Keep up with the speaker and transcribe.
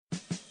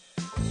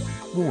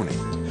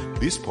Warning,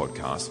 this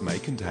podcast may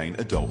contain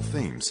adult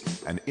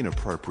themes and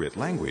inappropriate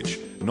language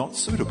not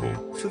suitable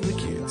for the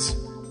kids.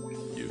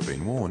 You've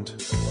been warned.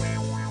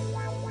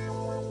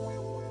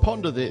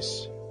 Ponder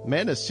this.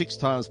 Men are 6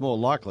 times more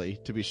likely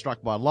to be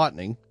struck by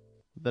lightning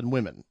than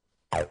women.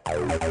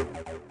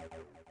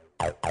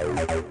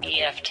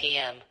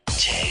 EFTM.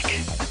 Tech,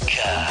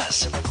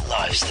 cars,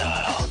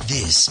 lifestyle.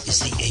 This is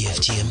the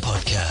EFTM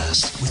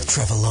podcast with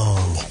Trevor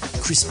Long,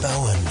 Chris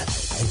Bowen,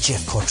 and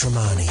Geoff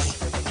Quattromani.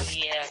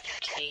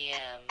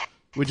 EFTM.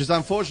 Which is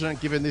unfortunate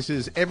given this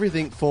is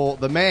everything for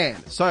the man.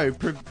 So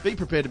be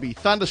prepared to be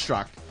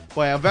thunderstruck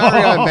by our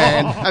very own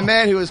man, a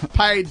man who is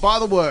paid by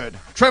the word,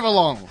 Trevor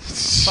Long.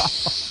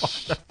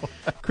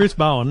 Chris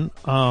Bowen,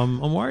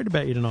 I'm worried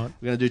about you tonight.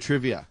 We're going to do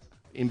trivia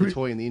in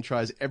between the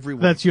intros every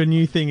week. That's your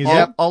new thing, is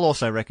Yep. it? I'll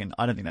also reckon,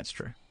 I don't think that's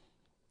true.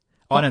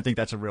 I don't think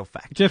that's a real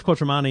fact. Geoff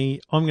Quattromani,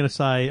 I'm going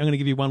to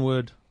give you one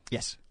word.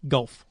 Yes.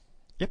 Golf.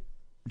 Yep.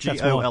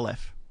 That's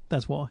Golf.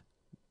 That's why.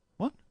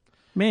 What?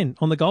 Men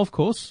on the golf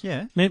course.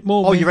 Yeah.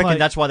 More You men reckon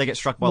that's why they get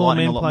struck by more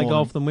lightning men a lot play more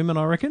golf than women,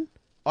 I reckon.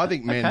 I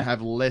think men Okay.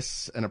 have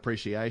less an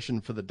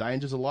appreciation for the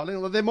dangers of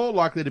lightning. They're more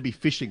likely to be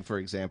fishing, for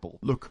example.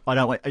 Look,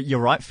 you're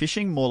right,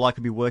 fishing, more likely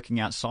to be working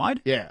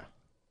outside. Yeah.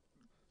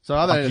 So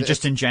I don't Like,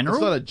 just in general?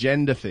 It's not a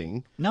gender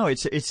thing. No,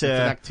 it's It's an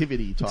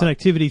activity type. It's an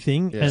activity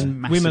thing, Yeah. and It's women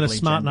are massively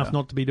smart gender. enough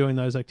not to be doing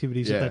those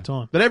activities at that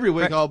time. But every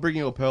week I'll bring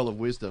you a pearl of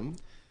wisdom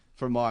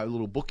from my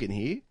little book in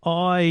here.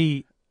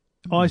 I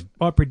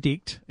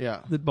predict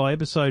Yeah. that by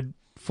episode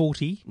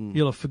 40,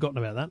 you'll have forgotten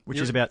about that. which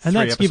is about And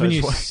 3 that's given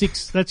episodes you away.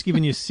 six. That's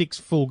given you 6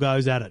 full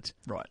goes at it.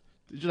 Right.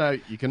 Did you know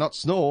you cannot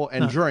snore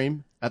and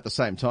dream at the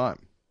same time?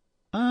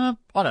 I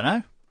don't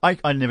know.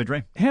 I never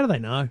dream. How do they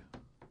know?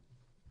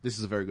 This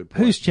is a very good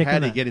point. Who's checking How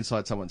do you that? get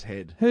inside someone's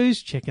head?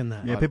 Who's checking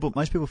that? Yeah,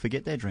 most people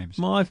forget their dreams.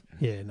 That's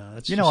You know,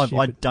 just I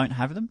stupid. don't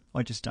have them.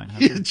 I just don't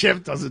have them.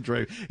 Jeff doesn't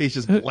dream. He's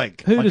just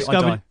blank. Who I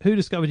discovered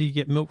don't. you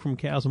get milk from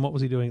cows, and what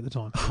was he doing at the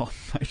time? Oh,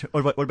 mate,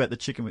 what about the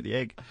chicken with the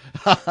egg?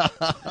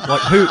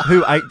 Like,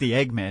 who ate the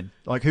egg, man?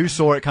 Like, who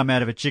saw it come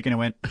out of a chicken and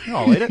went, oh,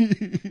 I'll eat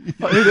it?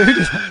 Like,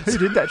 who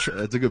did that?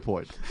 That's a good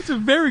point. It's a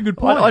very good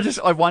point.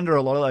 I wonder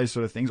a lot of those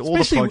sort of things. All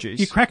Especially the produce.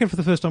 you crack it for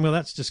the first time. Well,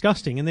 that's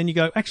disgusting, and then you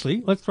go,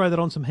 actually, let's throw that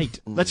on some heat.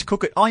 Let's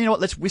cook it. Oh, you know what?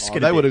 Let's whisk it.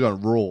 They a would bit. have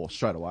gone raw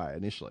straight away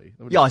initially.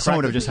 Yeah, someone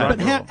would have just had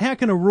But it. how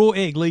can a raw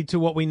egg lead to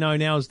what we know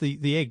now as the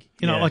egg?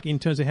 You know, Yeah. like in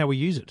terms of how we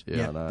use it.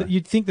 Yeah, I know. That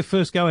you'd think the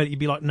first go at it, you'd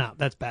be like, nah,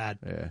 that's bad.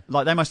 Yeah.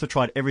 Like, they must have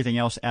tried everything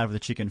else out of the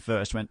chicken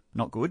first, went,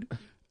 not good.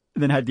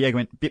 And then had the egg,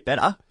 went, bit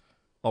better.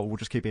 Oh, we'll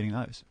just keep eating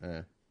those.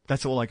 Yeah.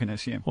 That's all I can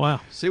assume.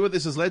 Wow. See what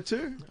this has led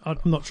to? I'm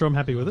not sure I'm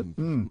happy with it.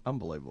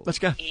 Unbelievable. Let's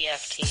go.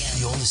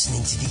 EFTM. You're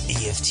listening to the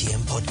EFTM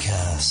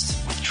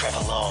podcast with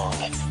Trevor Long,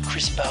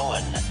 Chris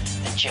Bowen,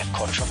 and Geoff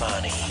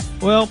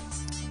Quattromani. Well,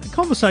 a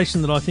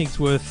conversation that I think is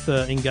worth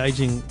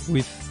engaging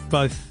with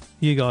both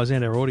you guys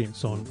and our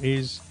audience on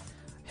is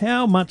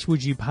how much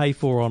would you pay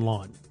for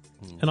online?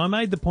 And I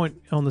made the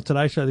point on the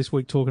Today Show this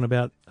week talking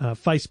about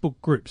Facebook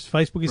groups.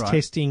 Facebook is Right.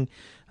 testing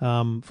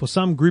for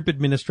some group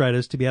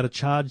administrators to be able to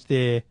charge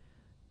their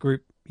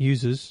group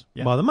users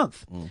by the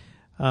month. And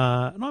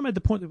I made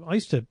the point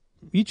that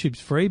YouTube's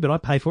free, but I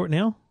pay for it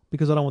now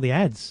because I don't want the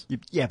ads.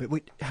 Yeah,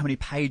 but how many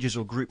pages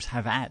or groups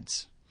have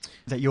ads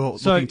that you're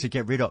looking to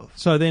get rid of?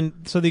 So the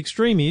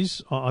extreme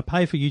is I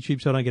pay for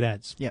YouTube so I don't get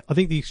ads. Yeah. I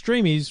think the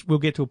extreme is we'll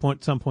get to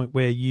at some point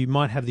where you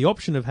might have the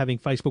option of having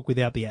Facebook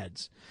without the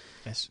ads.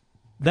 Yes.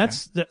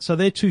 So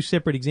they're 2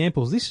 separate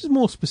examples. This is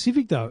more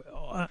specific though,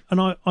 and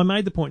I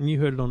made the point, and you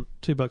heard it on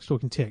 2 Bucks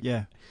Talking Tech.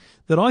 Yeah.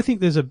 That I think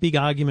there's a big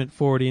argument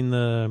for it in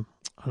the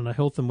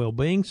health and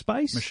well-being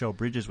space. Michelle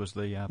Bridges was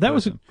the That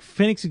was a person.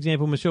 Phoenix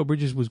example. Michelle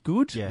Bridges was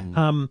good. Yeah.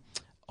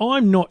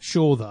 I'm not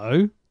sure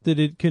though that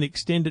it can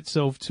extend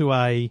itself to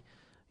a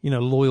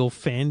loyal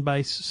fan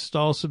base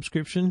style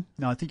subscription.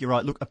 No, I think you're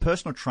right. Look, a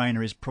personal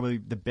trainer is probably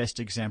the best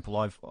example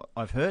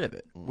I've heard of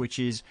it, which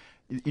is,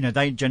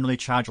 they generally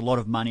charge a lot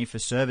of money for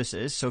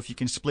services. So if you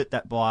can split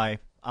that by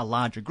a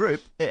larger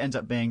group, it ends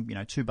up being,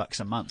 $2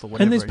 a month or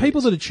whatever. And there's it people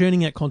is. that are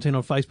churning out content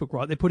on Facebook,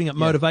 right? They're putting up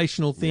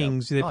motivational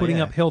things. They're Oh, putting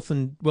yeah. up health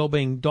and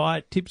well-being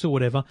diet tips or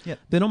whatever. Yep.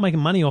 They're not making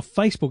money off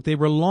Facebook. They're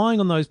relying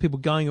on those people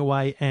going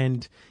away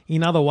and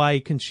in other way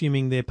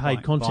consuming their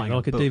paid content, buying a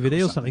like a book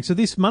DVD or or something. So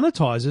this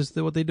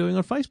monetizes what they're doing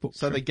on Facebook.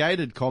 So the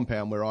gated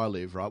compound where I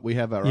live, right, we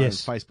have our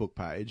Yes. own Facebook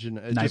page, and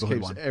it just Neighbourhood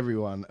keeps one.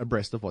 everyone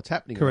abreast of what's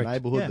happening Correct. in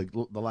the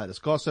neighbourhood, the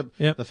latest gossip,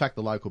 Yep. the fact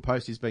the local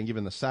post is being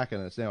given the sack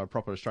and it's now a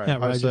proper Australian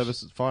Outrageous. post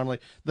service. Finally,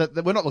 that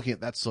we're not looking at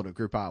that sort of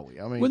group, are we?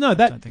 I mean, Well, no,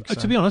 don't think so.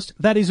 to be honest,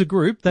 that is a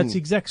group. That's the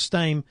exact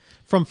same,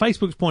 from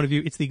Facebook's point of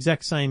view, it's the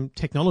exact same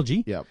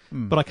technology. Yep.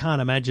 But I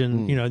can't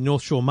imagine,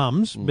 North Shore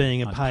Mums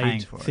being a Like paying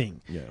paid for it.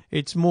 thing. Yeah.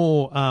 It's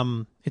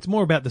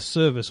more about the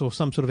service or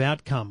some sort of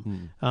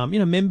outcome,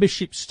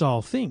 membership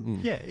style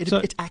thing. Yeah,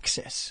 it's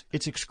access.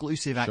 It's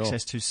exclusive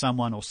access to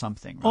someone or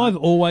something. Right? I've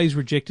always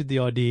rejected the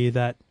idea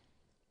that,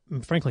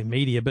 frankly,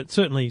 media, but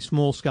certainly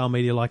small scale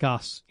media like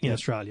us in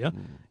Australia,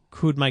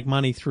 could make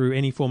money through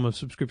any form of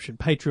subscription.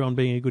 Patreon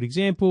being a good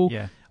example.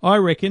 Yeah. I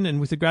reckon, and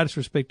with the greatest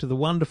respect to the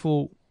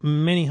wonderful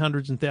many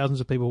hundreds and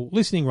thousands of people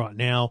listening right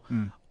now,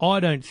 I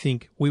don't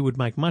think we would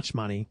make much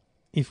money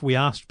if we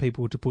asked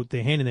people to put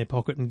their hand in their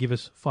pocket and give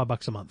us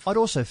 $5 a month. I'd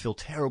also feel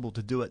terrible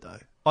to do it though.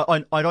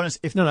 I'd honestly,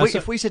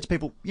 if we said to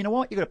people, you know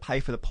what, you got to pay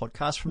for the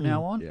podcast from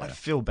now on, I'd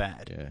feel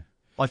bad. Yeah.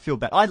 I'd feel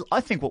bad.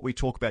 I think what we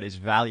talk about is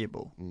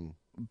valuable,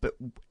 but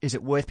is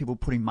it worth people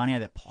putting money out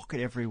of their pocket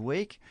every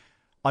week?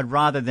 I'd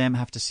rather them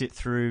have to sit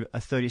through a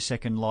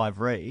 30-second live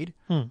read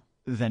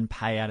than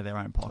pay out of their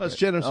own pocket. That's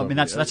generous. I mean,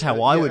 of you. that's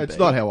how I would be. It's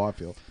not how I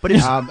feel. But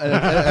it's,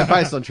 and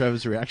based on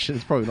Trevor's reaction,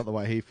 it's probably not the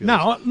way he feels.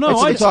 No, It's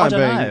I the don't time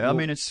know. being- I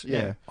mean, it's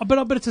yeah.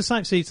 But it's the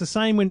same. See, it's the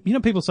same when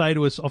people say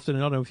to us often,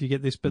 and I don't know if you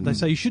get this, but they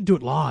say you should do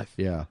it live.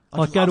 Yeah.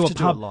 Like go to a do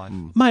pub, it live.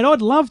 mate.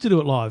 I'd love to do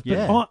it live, but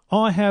Yeah.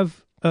 I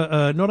have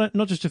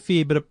not just a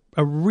fear, but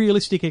a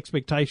realistic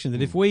expectation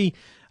that if we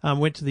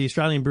went to the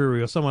Australian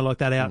Brewery or somewhere like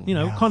that out,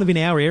 kind of in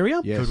our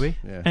area, Yes. Could we?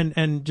 Yeah.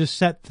 and just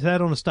sat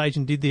on a stage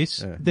and did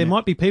this, there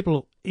might be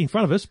people in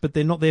front of us, but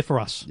they're not there for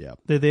us. Yeah.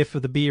 They're there for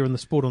the beer and the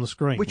sport on the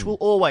screen. Which will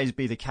always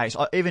be the case,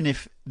 even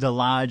if the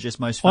largest,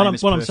 most what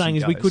famous I'm person saying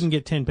is we goes. couldn't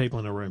get 10 people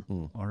in a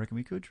room. I reckon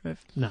we could, Trev.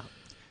 No.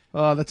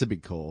 Oh, that's a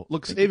big call.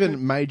 Look,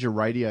 even major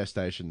radio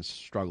stations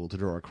struggle to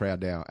draw a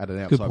crowd now at an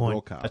outside point.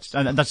 broadcast. That's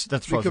what I was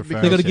Because-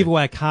 referring They've got to to. give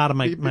away a car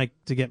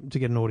to get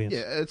an audience.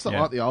 Yeah, it's not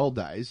Yeah. like the old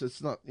days. It's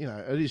not,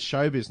 it is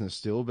show business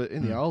still, but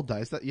in the old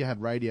days that you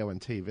had radio and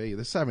TV.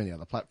 There's so many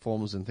other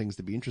platforms and things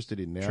to be interested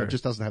in now. True. It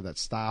just doesn't have that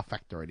star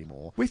factor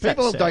anymore. With that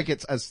People said- don't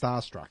get as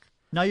starstruck.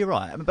 No, you're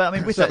right. But I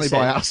mean, with that Certainly said,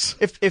 by us.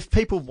 if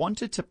people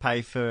wanted to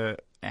pay for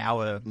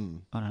our, I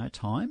don't know,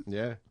 time,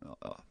 Yeah,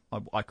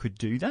 I could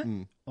do that.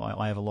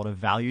 I have a lot of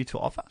value to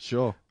offer.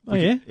 sure. Oh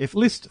yeah. if-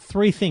 List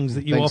 3 things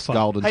that you Thanks, offer.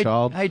 golden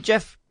child. Hey,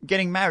 Jeff,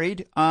 getting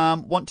married.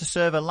 Want to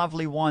serve a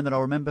lovely wine that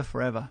I'll remember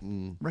forever.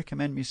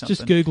 Recommend me something.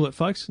 Just Google it,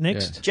 folks.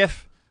 Next.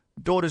 Jeff,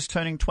 daughter's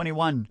turning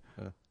 21.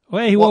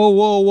 Hey,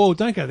 whoa!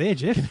 Don't go there,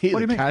 Jeff. Hear What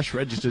do you the mean? cash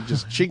register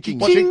just chinking,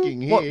 What-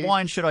 chinking here. What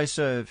wine should I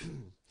serve?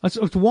 It's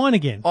wine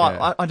again.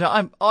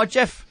 Oh,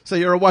 Jeff. So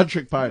you're a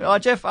one-trick pony. Oh,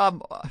 Jeff.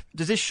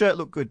 Does this shirt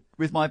look good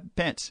with my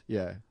pants?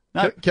 Yeah.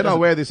 No, Can I doesn't.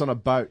 wear this on a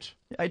boat?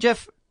 Hey,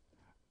 Jeff.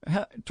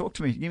 Talk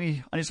to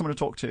me. I need someone to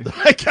talk to.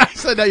 Okay,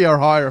 so now you're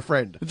hire a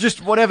friend.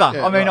 Just whatever.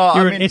 Yeah, I mean, right.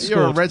 You're I an mean, escort.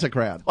 You're a rent a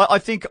crowd. I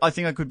think I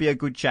could be a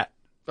good chat.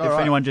 All If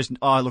right. anyone just,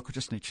 look, I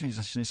just need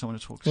someone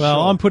to talk to. Well,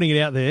 Sure. I'm putting it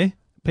out there.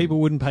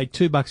 People wouldn't pay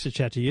 $2 to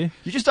chat to you.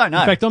 You just don't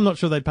know. In fact, I'm not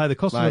sure they'd pay the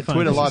cost of Mate, the phone.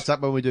 Twitter lights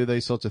up when we do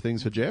these sorts of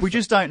things for Jeff. we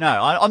just don't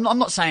know. I'm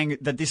not saying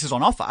that this is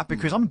on offer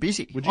because I'm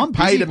busy. Would you I'm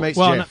pay busy. to meet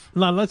Well, Jeff?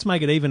 no, let's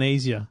make it even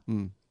easier.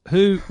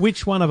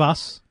 Which one of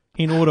us,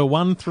 in order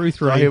 1 through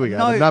 3, Oh, here we go.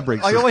 No, the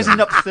numbering I always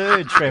system. end up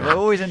third, Trevor. I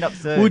always end up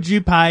third. would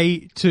you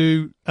pay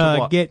to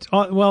what? get?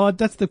 Well,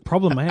 that's the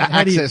problem.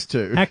 How do you- Access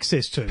to.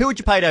 access to. Who would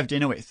you pay to have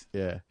dinner with?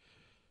 Yeah.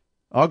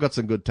 I've got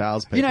some good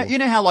tales, people. You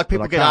know how like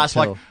people But I get can't asked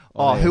like, tell.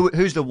 Oh, yeah.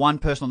 who's the one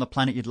person on the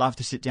planet you'd love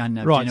to sit down and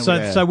have Right, dinner so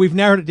with? so we've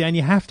narrowed it down.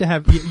 You have to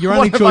have your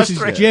only One of us choice is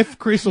three. Jeff,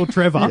 Chris, or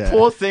Trevor. Yeah.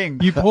 Poor thing.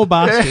 You poor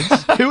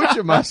bastards. Who would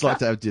you most like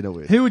to have dinner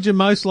with? Who would you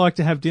most like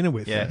to have dinner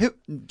with? Yeah.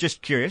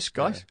 Just curious,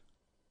 guys.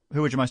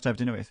 Who would you most have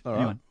dinner with? All right.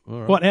 Anyone? All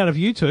right. What out of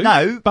you two?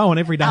 No. Bowen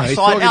every day. He's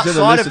Outside- talking to the outside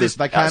of listeners. this-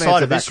 They can't outside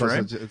answer of that this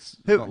room. because it's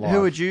not live.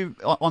 Who would you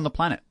on the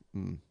planet?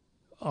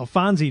 Oh,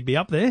 Farnsey'd be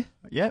up there.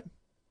 Yeah.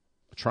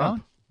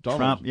 Trump? Donald?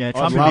 Trump. Yeah. I'd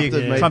Trump love would to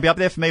be. meet Trump be up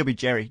there for me. Would be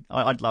Jerry.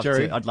 I'd love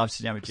Jerry? to. I'd love to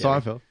sit down with Jerry.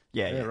 Seinfeld?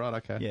 Yeah. Yeah, right,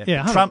 okay. Yeah.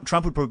 Yeah,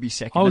 Trump would probably be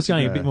second. I was That's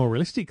going a good. bit more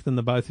realistic than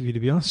the both of you, to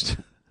be honest.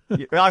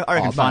 Yeah, I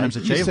reckon Oh, Farnham's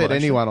mate, achievable. You said actually.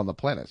 anyone on the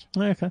planet.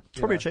 Okay. It's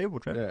probably achievable,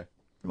 Trev. Yeah.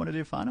 You want to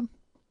do Farnham?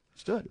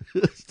 Let's do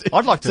it.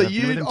 I'd like to. So have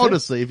dinner with you, him too.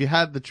 honestly, if you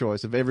had the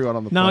choice of everyone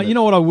on the No, planet. you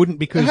know what? I wouldn't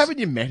because haven't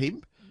you met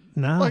him?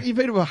 no. Like, you've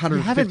been to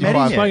haven't met him yet. Spoken to him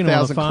on the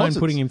 155,000 phone, concerts.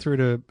 putting him through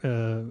to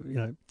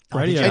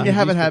radio. And you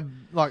haven't interviews, had,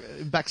 like,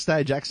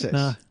 backstage access.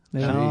 No,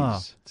 never. Ah.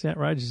 Jeez. It's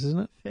outrageous, isn't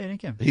it? Yeah, you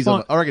can. He's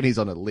on, I reckon he's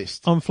on a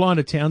list. I'm flying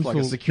to Townsville Like a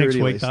next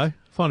security week, list. though.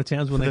 Flying to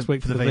Townsville For next the-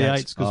 week for for the the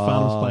V8s because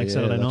Farnham's playing yeah,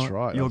 Saturday that's night.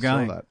 right. You're I saw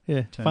going. that.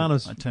 Yeah, Turned-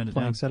 Farnham's I turned it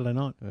playing down. Saturday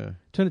night. Yeah.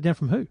 Turn it down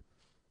from who?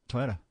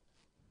 Toyota.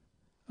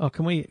 Oh,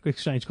 can we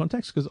exchange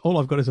contacts? Because all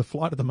I've got is a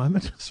flight at the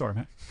moment. Sorry,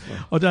 mate.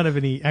 I don't have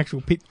any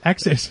actual pit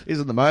access.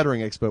 Isn't the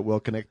motoring expert well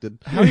connected?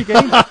 How are you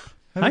getting there? How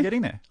are Hey? you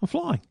getting there? I'm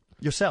flying.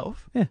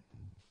 Yourself? Yeah.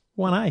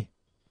 1A.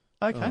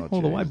 Okay. Oh,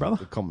 All the geez, way, brother.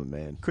 The common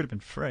man. Could have been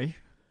free.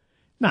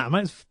 No,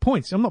 mate, it's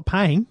points. I'm not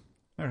paying.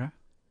 Okay.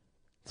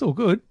 It's all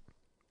good.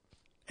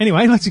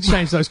 Anyway, let's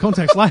exchange those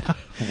contacts later.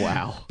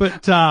 Wow.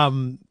 But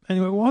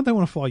anyway, why don't they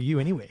want to fly you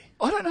anyway?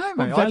 I don't know,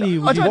 mate.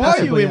 value I would don't you know. Why are you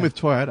possibly in have? with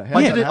Toyota? How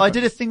I did did, that I happen?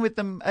 did a thing with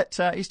them at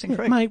Eastern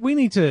Creek. Mate, we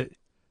need to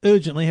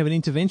urgently have an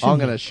intervention. I'm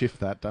here. going to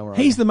shift that. Don't worry.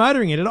 He's the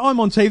motoring editor. I'm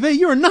on TV.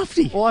 You're a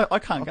nufty. Well, I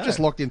can't I've go. just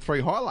locked in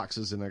 3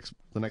 Hiluxes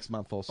the next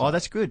month or so. Oh,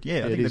 that's good. Yeah, I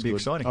Yeah, think it that'd is be good.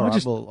 exciting. All right,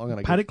 just well, I'm going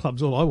to Paddock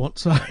Club's all I want,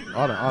 so I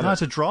don't. No,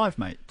 it's a drive,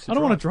 mate. It's a I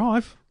don't want to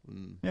drive.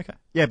 Yeah, okay.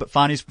 Yeah, but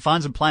Farns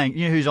are playing.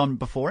 You know who's on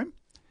before him?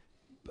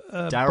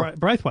 Darryl.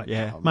 Braithwaite.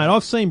 Yeah. Mate,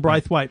 I've seen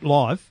Braithwaite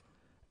live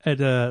at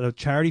a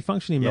charity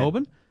function in Yeah.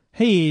 Melbourne.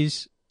 He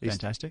is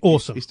Fantastic.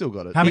 Awesome. He's still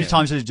got it. How many Yeah.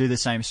 times does he do the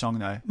same song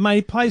though? Mate,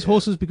 he plays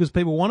horses because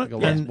people want it,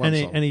 Like one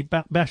song. and he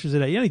bashes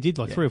it out. He only did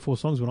like 3 or 4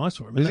 songs when I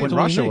saw him. He was in That's all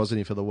he Russia, needs. wasn't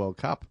he, for the World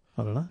Cup?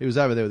 I don't know. He was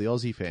over there with the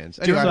Aussie fans.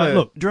 Do you Anyway, remember,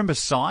 look. do you remember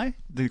Psy,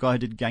 the guy who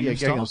did Gangnam yeah,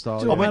 Style? Gangnam Style.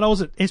 Oh, yeah. mate, I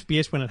was at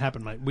SBS when it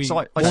happened, mate.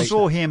 So I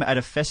saw him at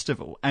a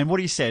festival, and what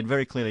he said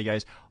very clearly, he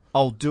goes,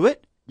 "I'll do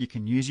it. You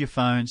can use your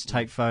phones,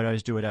 take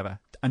photos, do whatever,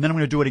 and then I'm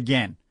going to do it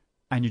again,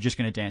 and you're just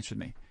going to dance with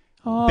me."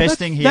 Best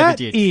thing he ever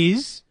did. That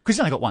is... Because he's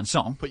only got one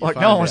song. Put your Like,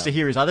 phone no one wants out. to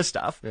hear his other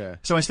stuff. Yeah.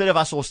 So instead of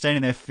us all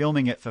standing there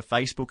filming it for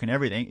Facebook and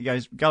everything, he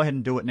goes, "Go ahead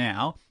and do it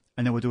now,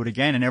 and then we'll do it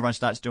again," and everyone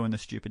starts doing the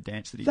stupid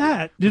dance that he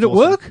Did it was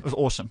awesome. work? It was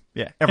awesome.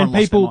 Yeah. And Everyone lost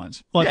their people,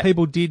 minds. like, Yeah.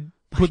 people did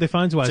put their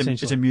phones away, It's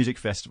essentially. a music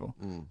festival.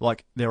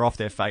 Like, they're off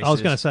their faces. I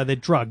was going to say they're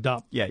drugged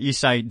up. Yeah, you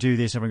say, "Do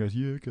this," everyone goes,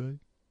 "Yeah, okay."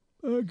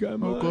 Okay,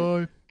 mate.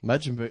 Okay.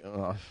 Imagine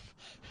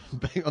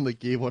being on the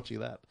gear watching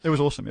that. It was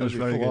awesome. It was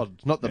That'd be very full good. on.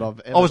 Not that I've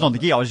ever I wasn't on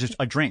done the gear. I drink.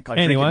 I drink at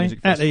Anyway, music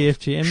at festivals.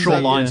 EFTM. Short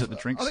they, lines at the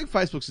drinks. I think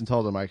Facebook's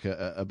entitled to make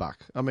a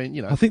buck. I mean,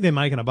 you know. I think they're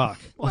making a buck.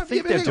 I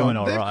think but they're hang doing on.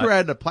 all They've right.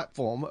 created a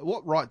platform.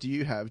 What right do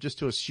you have just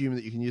to assume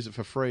that you can use it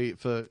for free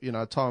for,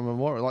 time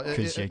memorial? Like,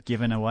 Because you're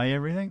giving away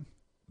everything.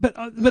 But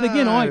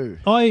again, No.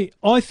 I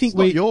think It's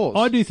not yours.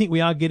 I do think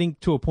we are getting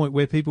to a point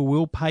where people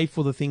will pay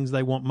for the things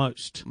they want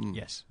most.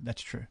 Yes,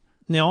 that's true.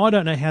 Now, I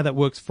don't know how that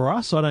works for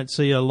us. I don't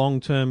see a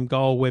long-term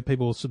goal where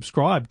people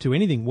subscribe to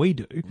anything we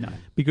do. No.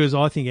 Because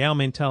I think our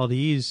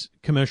mentality is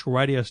commercial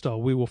radio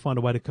style. We will find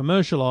a way to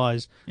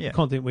commercialise Yeah. the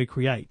content we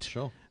create.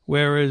 Sure.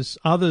 Whereas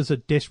others are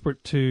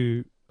desperate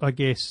to, I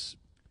guess,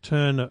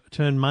 turn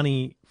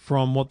money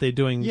from what they're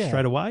doing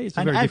straight away. It's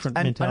a very different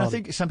mentality. And I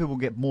think some people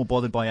get more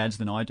bothered by ads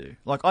than I do.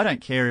 Like, I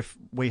don't care if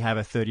we have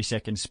a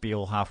 30-second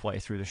spiel halfway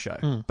through the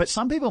show. But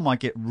some people might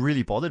get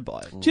really bothered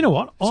by it. Do you know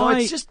what? So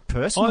it's just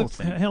personal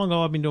thing. How long have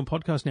I been doing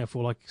podcasts now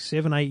for? Like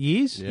 7, 8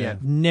 years? Yeah.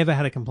 Never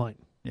had a complaint.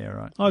 Yeah,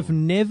 right. I've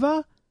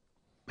never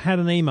had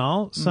an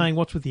email saying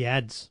what's with the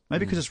ads.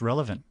 Maybe because it's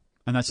relevant.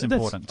 And that's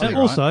important. And too,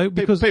 also right?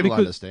 because People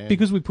understand.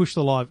 because we push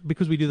the live,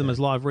 because we do them as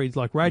live reads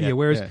like radio. Yeah,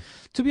 whereas, yeah.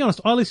 to be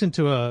honest, I listen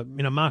to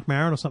Mark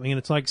Maron or something, and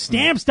it's like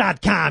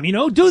stamps.com.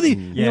 Do the.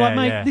 And you're like, Yeah,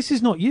 mate, yeah. this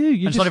is not you.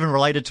 You It's not even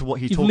related to what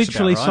he You've talks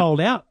literally about, right?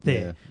 sold out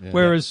there. Yeah, yeah.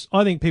 Whereas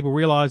I think people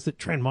realise that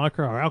Trend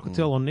Micro or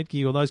Alcatel or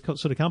Netgear or those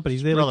sort of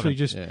companies, they're literally relevant.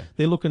 just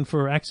they're looking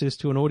for access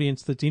to an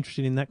audience that's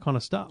interested in that kind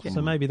of stuff.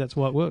 So maybe that's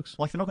why it works.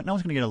 Like, no one's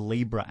going to get a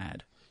Libra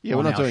ad. Yeah, we're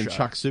on not our doing show.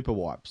 Chuck Super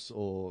Wipes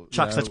or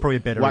Chuck's, that's probably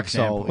a better Waxol,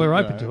 example. We're you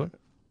open know. to it.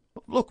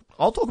 Look,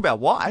 I'll talk about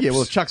wipes. Yeah,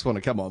 well, if Chuck's want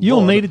to come on, You'll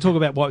board, need to talk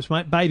about wipes,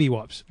 mate. Baby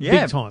wipes,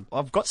 Yeah, big time.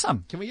 I've got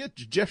some. Can we get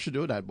Jeff should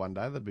do an ad one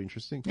day? That'd be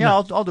interesting. Yeah,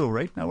 I'll do a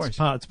read. No worries.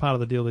 It's part of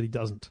the deal that he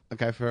doesn't.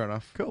 Okay, fair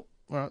enough. Cool.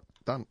 All right,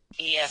 done.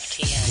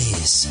 EFTM.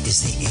 This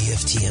is the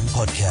EFTM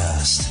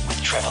podcast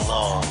with Trevor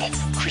Long,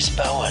 Chris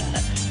Bowen,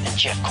 and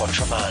Geoff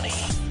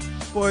Quattromani.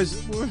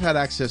 Boys, we've had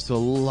access to a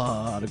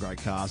lot of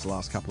great cars the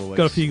last couple of weeks.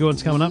 Got a few good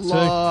ones coming up A too.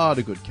 lot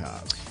of good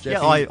cars. Yeah,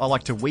 Jeffy, I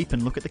like to weep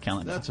and look at the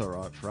calendar. That's all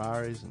right.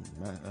 Ferraris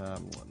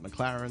and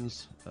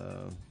McLarens,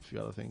 a few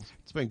other things.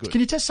 It's been good. Can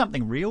you test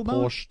something real,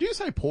 Mo? Porsche. Do you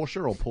say Porsche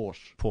or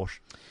Porsche? Porsche.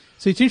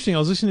 So it's interesting. I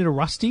was listening to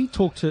Rusty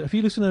talk to. Have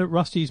you listened to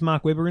Rusty's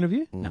Mark Webber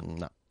interview?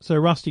 No. So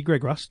Rusty,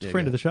 Greg Rust,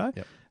 friend of the show.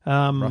 Yep.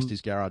 Um,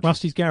 Rusty's Garage.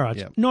 Rusty's Garage.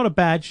 Yep. Not a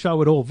bad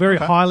show at all. Very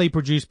highly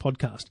produced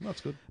podcast.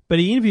 That's good. But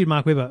he interviewed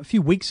Mark Webber a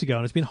few weeks ago,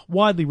 and it's been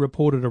widely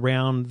reported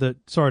around that.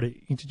 Sorry to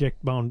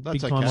interject, Bowen, That's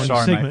big time okay. on your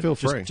Sorry, segment. mate. Feel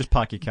free. Just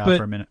park your car but,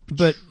 for a minute.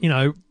 But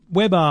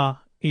Webber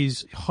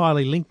is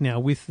highly linked now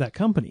with that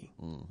company,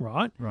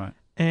 right? Right.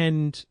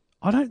 And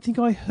I don't think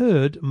I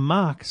heard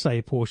Mark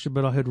say Porsche,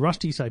 but I heard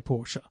Rusty say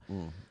Porsche.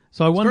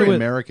 So I wonder Very whether,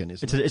 American,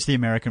 isn't it? It's the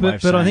American way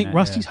of but saying I think it,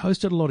 Rusty's yeah.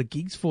 hosted a lot of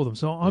gigs for them.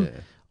 So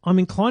I'm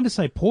inclined to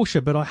say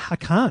Porsche, but I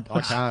can't.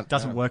 I can't.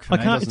 Doesn't work for I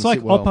me. can't. doesn't It's like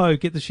sit well. Oppo.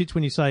 Get the shits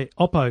when you say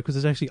Oppo because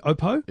it's actually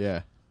Oppo.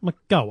 Yeah. I'm like,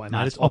 go away, No,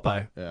 mate. it's It's Oppo.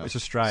 Oppo. Yeah. It's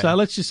Australia. So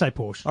let's just say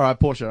Porsche. All right,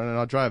 Porsche. And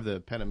I drove the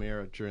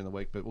Panamera during the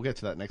week, but we'll get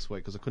to that next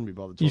week because I couldn't be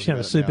bothered talking You should have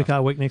a about it now.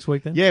 supercar week next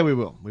week then? Yeah, we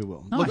will. We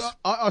will. Nice. Look,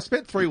 I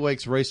spent 3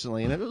 weeks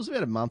recently, and it was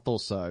about a month or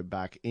so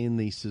back in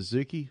the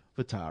Suzuki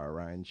Vitara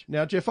range.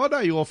 Now, Jeff, I know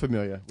you're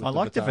familiar with I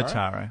like the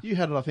Vitara. You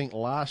had it, I think,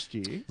 last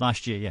year.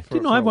 Last year, yeah.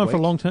 Didn't I have one for a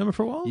week. long term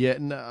for a while? Yeah,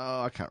 no,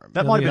 I can't remember.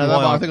 That might have No, been that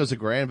why one, I- I think it was a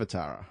Grand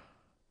Vitara.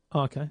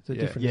 Oh, okay. It's a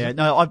different. Yeah, isn't it?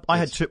 no, I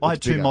had It's- two. I had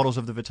it's two bigger. models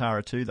of the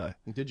Vitara too, though.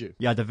 Did you?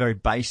 Yeah, the very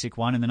basic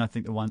one, and then I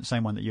think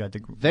same one that you had.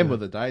 Them were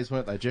the days,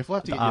 weren't they, Jeff? We'll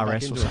have to The get you back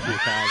RS or into a few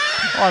cars.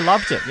 Oh, I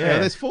loved it. Yeah, Yeah,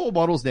 there's 4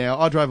 models now.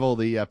 I drove all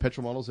the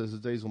petrol models. There's a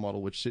diesel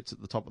model which sits at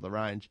the top of the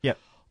range. Yep.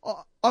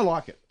 I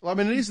like it. I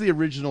mean, it is the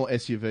original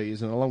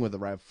SUVs, and along with the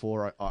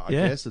RAV4, I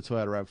Yeah. guess, the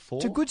Toyota RAV4.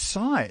 it's a good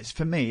size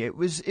for me.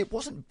 It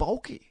wasn't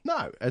bulky.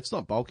 No, it's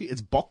not bulky.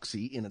 It's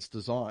boxy in its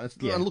design.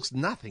 Yeah. It looks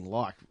nothing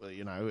like,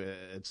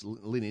 its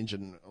lineage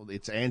and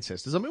its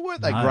ancestors. I mean,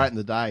 weren't they No. great in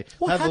the day?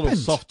 What Had a little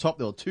happened? soft top.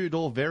 There were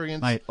 2-door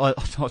variants. Mate, I'll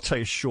tell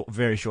you a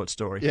very short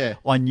story. Yeah.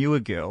 I knew a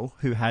girl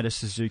who had a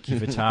Suzuki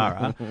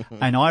Vitara,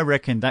 and I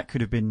reckon that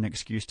could have been an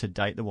excuse to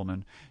date the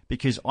woman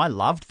because I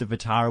loved the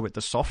Vitara with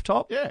the soft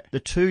top. Yeah. The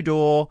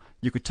 2-door,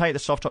 you could take the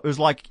soft top. It was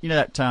like,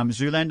 that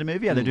Zoolander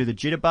movie, how they do the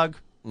jitterbug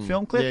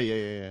film clip.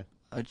 Yeah.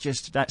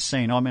 just that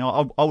scene. I mean,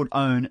 I would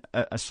own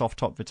a soft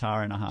top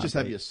Vitara in a heartbeat. Just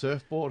have your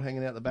surfboard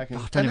hanging out the back don't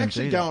and even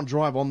actually do go that. and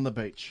drive on the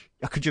beach.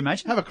 Could you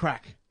imagine? Have a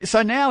crack.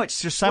 So now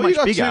it's just so Well, much you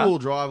got bigger. two-wheel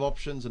drive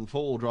options and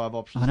four-wheel drive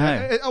options. I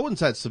know. I wouldn't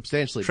say it's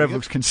substantially Trev bigger.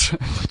 looks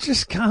concerned. I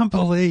just can't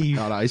believe.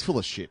 No, he's full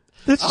of shit.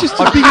 That's just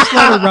the biggest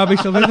load of rubbish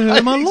I've ever heard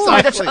in my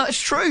life. That's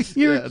truth.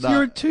 You're, Yeah, no.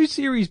 you're a 2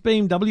 Series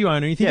BMW owner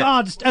and you think, Yeah.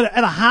 oh, just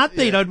at a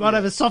heartbeat, I'd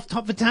have a soft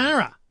top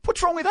Vitara.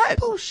 What's wrong with that?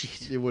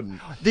 Bullshit. You wouldn't.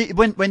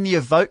 When the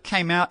Evoque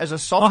came out as a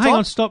soft Oh, top, hang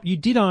on, stop. You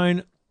did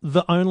own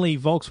the only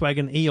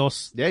Volkswagen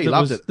EOS. Yeah, you that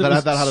loved was, it.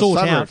 That, That had a sought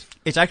sunroof. out.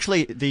 it's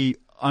actually the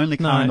only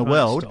car No, in the mate,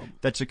 world stop.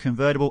 that's a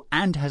convertible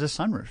and has a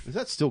sunroof. Is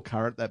that still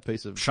current, that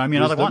piece of Show me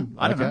another wisdom? one.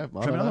 I don't know. Okay, Show me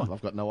I don't another know. one.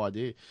 I've got no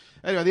idea.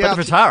 Anyway, the But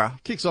the RT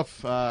Vitara. kicks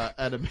off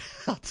at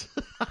about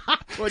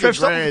 20 Trev,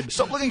 grand.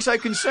 stop looking so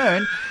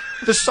concerned.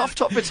 The soft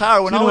top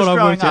Vitara when You I know was what I've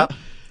growing worked out? up.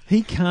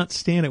 He can't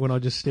stand it when I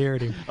just stare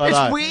at him. I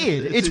know. It's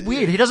weird. It's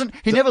weird. He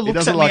never looks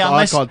doesn't at me like eye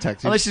unless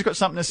contact. he's got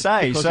something to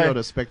say. Because you're on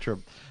a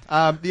spectrum.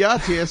 The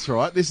RTS,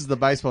 right? This is the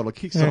base model. It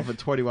kicks off at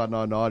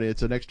 21,990.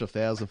 It's an extra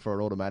 1,000 for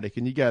an automatic,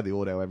 and you go to the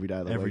auto every day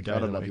of the Every week. day I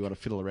of don't the know if you week. want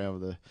to fiddle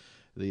around with the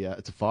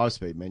it's a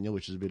 5-speed manual,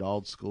 which is a bit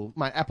old school.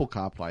 Mate, Apple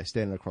CarPlay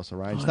standing across the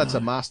range. That's a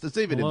must. It's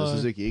even in the Hello.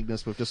 Suzuki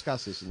Ignis. We've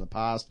discussed this in the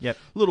past. Yep.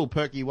 Little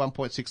perky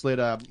 1.6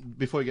 litre.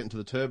 Before you get into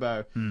the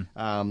turbo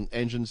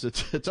engines,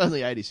 it's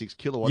only 86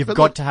 kilowatts. You've But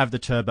got look, to have the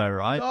turbo,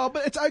 right? Oh,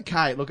 but it's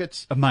okay. Look,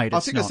 it's. Mate, I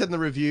it's think I not. said in the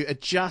review,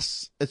 it's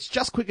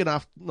just quick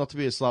enough not to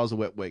be as slow as a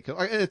wet week.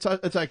 It's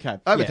okay.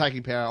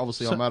 Overtaking power,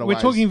 obviously, So on motorways. we're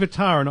talking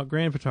Vitara, not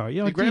Grand Vitara.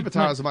 Yeah, The I Grand did,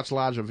 Vitara mate. is a much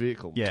larger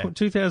vehicle. Yeah.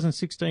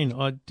 2016,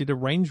 I did a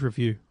range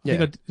review. Yeah.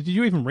 Did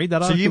you even read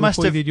that So article you must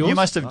before have did yours? you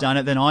must have done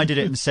it. Then I did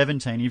it in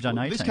 17. You've done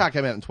 18. This car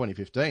came out in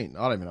 2015.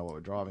 I don't even know what we're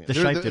driving. The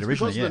Shape did it's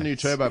originally, because yeah. of the new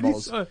turbo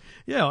models.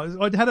 Yeah,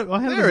 I had it.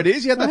 I had There it it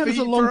is. You had I that it as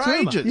a for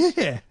long-termer. ages.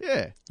 Yeah.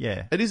 Yeah.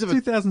 Yeah. It is a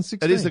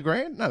 2016. It is the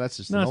Grand? No, that's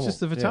just the No, it's normal. just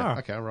the Vitara. Yeah,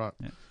 okay, right.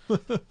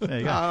 There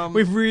you go.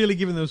 We've really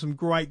given them some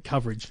great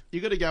coverage.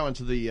 You got to go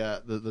into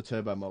the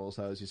turbo models,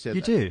 though, as you said.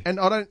 You do. And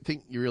I don't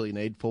think you really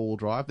need four-wheel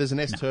drive. There's an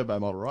S turbo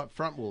model, right?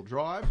 Front-wheel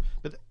drive,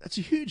 but that's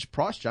a huge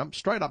price jump,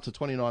 straight up to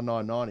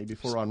 $29,990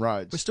 before on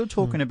roads. We're still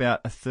talking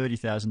about a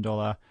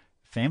 $30,000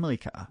 family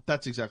car,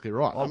 That's exactly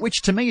right.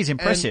 which to me is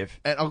impressive.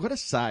 And I've got to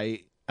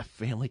say, a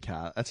family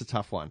car, that's a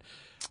tough one.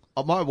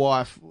 My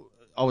wife,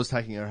 I was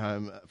taking her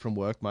home from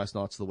work most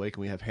nights of the week,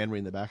 and we have Henry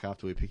in the back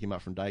after we pick him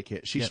up from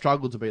daycare. She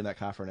struggled to be in that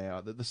car for an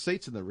hour. The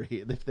seats in the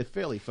rear, they're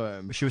fairly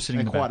firm. She was sitting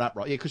and in the quite back.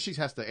 upright. Yeah, because she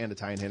has to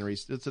entertain Henry.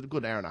 It's a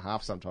good hour and a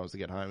half sometimes to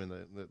get home in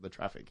the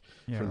traffic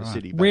from the right.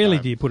 city. back Rarely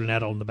home. do you put an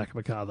adult in the back of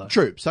a car, though.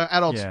 True. So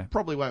adults Yeah.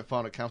 probably won't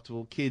find it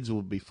comfortable. Kids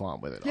will be fine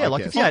with it. Yeah, I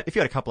like guess. if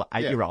you had a couple of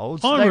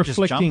 8-year-olds, I'm they'd just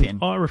jump reflecting.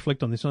 in. I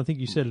reflect on this, and I think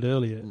you said it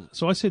earlier.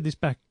 So I said this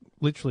back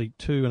literally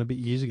 2 and a bit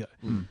years ago.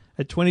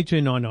 At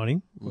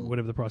 $22,990,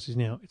 whatever the price is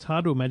now, it's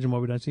hard to imagine why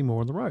we don't see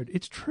more on the road.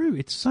 It's true.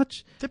 It's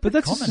such. They're But pretty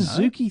that's common, a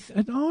Suzuki.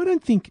 I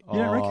don't think. You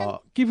don't reckon?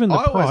 Oh, Given the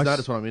I price. always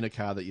notice when I'm in a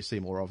car that you see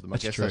more of them. I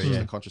guess true, that's just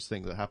yeah. a conscious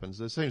thing that happens.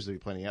 There seems to be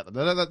plenty out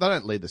there. They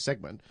don't lead the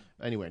segment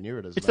anywhere near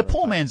it. As a It's the matter of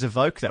poor fact. man's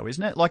Evoque, though,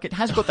 isn't it? Like it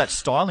has got that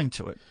styling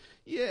to it.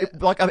 Yeah,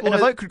 Like an Well,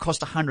 Evoque could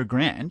cost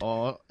 $100,000.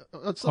 Oh,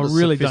 it's I not as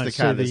really don't see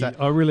sophisticated as the.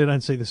 that. I really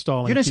don't see the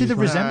styling. You don't see the cues,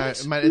 mate.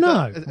 resemblance? Mate,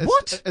 No.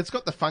 What? It's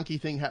got the funky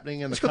thing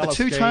happening and It's the got the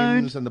colour two-tone.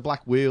 schemes and the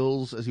black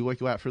wheels as you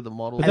work your way out through the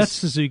model. But that's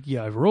Suzuki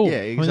overall. Yeah,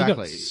 I mean, you've got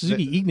exactly.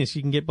 Suzuki Ignis,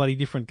 you can get bloody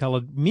different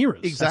coloured mirrors.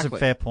 Exactly. That's a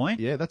fair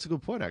point. Yeah, that's a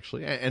good point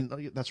actually, and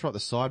that's right. The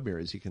side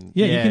mirrors you can.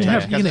 Yeah, Yeah, you can yeah.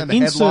 have and have the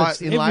inserts,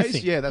 headlight inlays.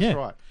 everything. Yeah, that's Yeah.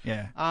 right.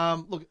 Yeah.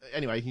 Look,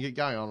 anyway, you can get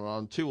going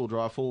on two-wheel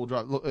drive, four-wheel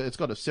drive. Look, it's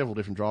got several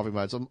different driving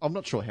modes. I'm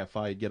not sure how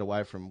far you'd get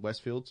away from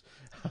Westfields,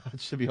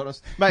 to be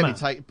honest. Maybe No.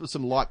 take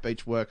some light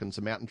beach work and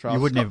some mountain trails.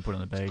 You would It's got- never put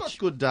it on the It's beach.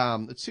 got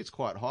good. It sits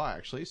quite high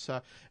actually,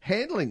 so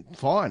handling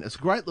fine. It's a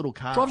great little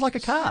car. Drives like a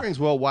car. Steering's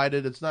well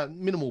weighted. It's no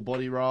minimal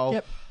body roll.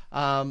 Yep.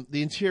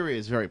 The interior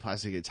is very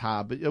plastic. It's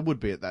hard, but it would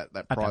be at that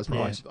price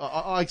price. point.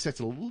 I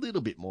expected a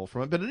little bit more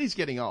from it, but it is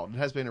getting old. It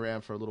has been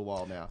around for a little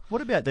while now.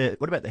 What about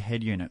the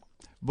head unit?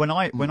 When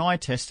I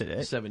tested it,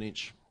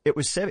 7-inch. it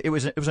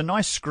was a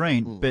nice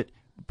screen, but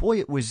boy,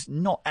 it was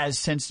not as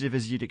sensitive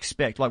as you'd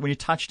expect. Like when you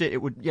touched it,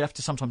 you'd have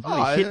to sometimes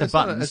really hit the it's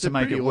not buttons it's to a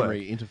make pretty it work.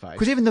 ordinary interface.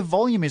 Because even the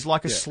volume is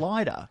like a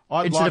slider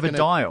I'd instead of a liken it-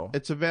 dial.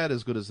 It's about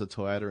as good as the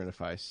Toyota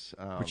interface,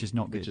 Which is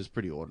not which good. is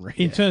pretty ordinary.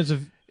 In terms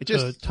of It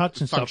just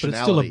touch and stuff, but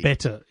it's still a functionality.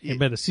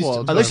 better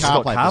system. At least it's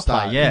got CarPlay for CarPlay,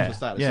 starters, yeah. for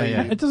starters. Yeah, So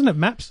yeah. you- It doesn't have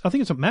maps. I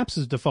think it's got maps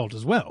as default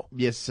as well.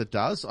 Yes, it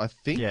does. I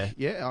think. Yeah.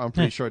 I'm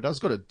pretty sure it does. It's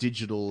got a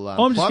digital.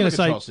 I'm just climate going to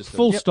control say, system.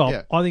 full Yep. stop.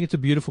 Yeah. I think it's a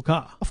beautiful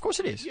car. Of course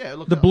it is. Yeah,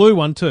 look, The blue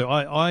one too.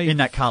 I In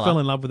that colour. fell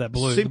in love with that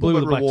blue. the simple blue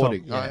with but the black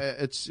rewarding. top.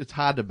 It's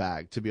hard to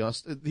bag, to be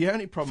honest. The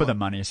only problem For the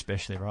money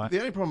especially, right? the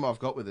only problem I've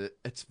got with it,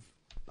 it's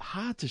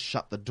hard to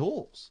shut the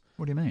doors.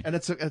 What do you mean? And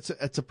it's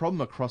a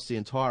problem across the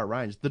entire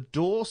range. The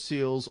door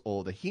seals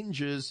or the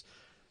hinges.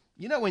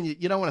 You know when you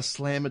don't want to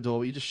slam a door,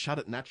 but you just shut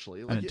it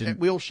naturally. And it didn't.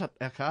 We all shut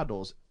our car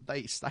doors;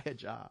 they stay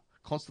ajar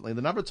constantly.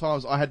 The number of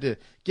times I had to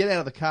get out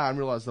of the car and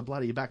realise the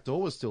bloody back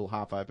door was still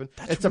half open.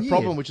 It's weird. a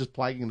problem which is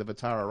plaguing the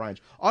Vitara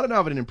range. I don't know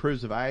if it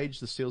improves with age,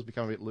 the seals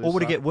become a bit looser. Or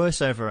would it get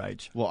worse over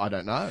age? Well, I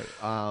don't know.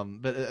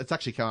 But it's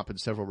actually come up in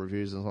several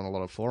reviews and on a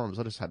lot of forums.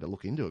 I just had to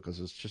look into it because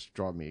it's just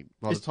driving me...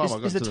 By the time I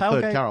got to the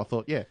third car, I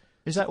thought, yeah.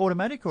 Is that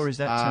automatic or is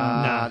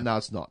that... no,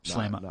 it's not.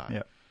 Slammer. No.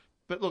 Yeah.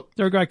 But look...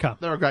 They're a great car.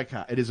 They're a great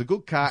car. It is a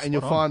good car, and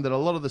you'll find that a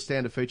lot of the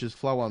standard features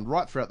flow on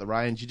right throughout the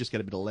range. You just get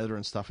a bit of leather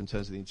and stuff in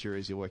terms of the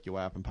interiors. You work your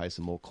way up and pay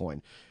some more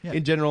coin. Yep.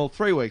 In general,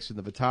 3 weeks in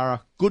the Vitara,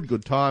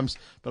 good times,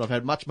 but I've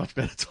had much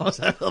better times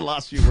over the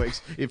last few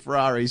weeks in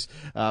Ferraris,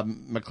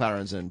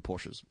 McLarens, and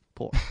Porsches.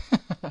 Poor.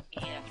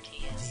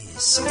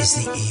 This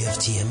is the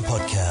EFTM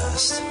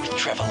podcast with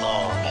Trevor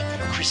Long,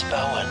 Chris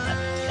Bowen,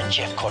 and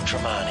Geoff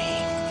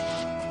Quattromani.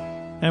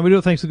 And we do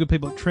it thanks to the good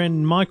people at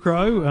Trend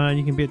Micro. And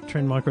you can get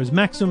Trend Micro's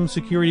maximum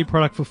security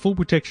product for full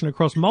protection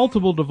across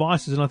multiple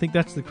devices. And I think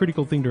that's the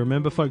critical thing to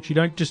remember, folks. You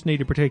don't just need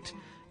to protect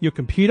your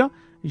computer.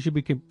 You should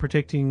be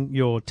protecting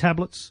your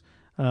tablets,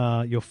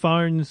 your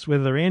phones,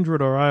 whether they're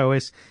Android or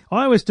iOS.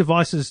 iOS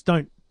devices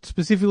don't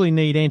specifically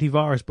need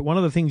antivirus, but one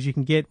of the things you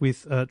can get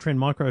with Trend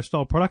Micro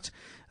style product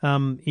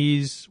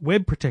is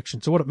web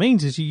protection. So what it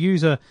means is you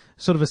use a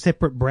sort of a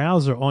separate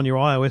browser on your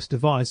iOS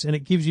device, and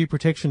it gives you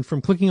protection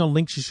from clicking on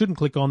links you shouldn't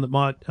click on that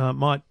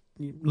might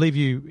leave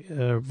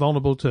you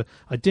vulnerable to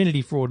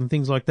identity fraud and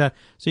things like that.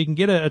 So you can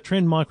get a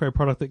Trend Micro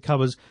product that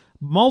covers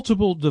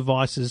multiple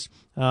devices.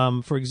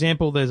 For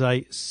example, there's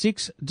a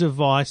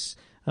 6-device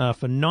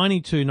for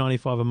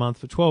 $92.95 a month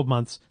for 12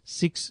 months,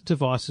 6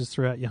 devices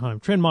throughout your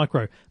home. Trend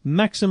Micro,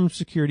 maximum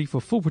security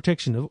for full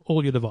protection of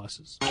all your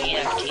devices.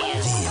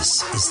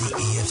 This is the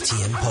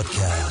EFTM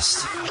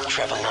podcast with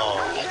Trevor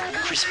Long,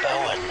 Chris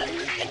Bowen,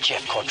 and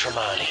Geoff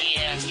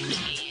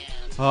Quattromani.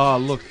 Oh,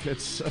 look,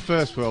 it's a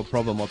first world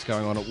problem what's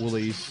going on at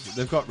Woolies.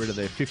 They've got rid of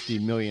their 50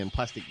 million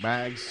plastic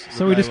bags.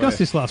 So we discussed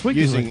this last week,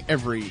 using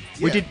every...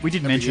 We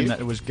did mention that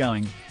it was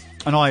going,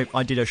 and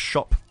I did a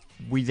shop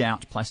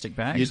without plastic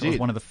bags. You did. I was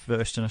one of the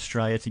first in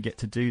Australia to get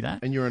to do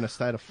that. And you're in a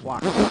state of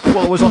flux.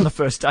 Well, it was on the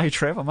first day,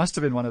 Trev. I must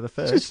have been one of the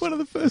first. Just one of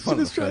the first in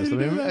Australia to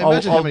do that. I'll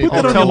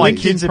tell my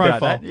kids about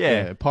that.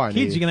 Yeah.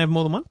 Pioneer. Kids, you can have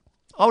more than one?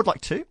 I would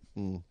like 2.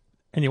 And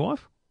your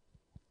wife?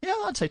 Yeah,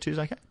 I'd say 2's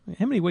okay.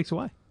 How many weeks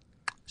away?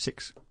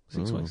 6.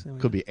 6 weeks.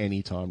 Could be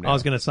any time now. I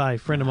was going to say,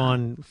 friend of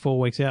mine, 4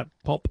 weeks out,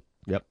 pop.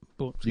 Yep.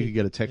 You could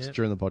get a text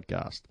during the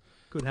podcast.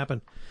 Could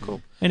happen.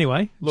 Cool.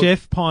 Anyway, look,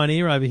 Geoff,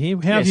 Pioneer over here.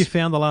 How have you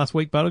found the last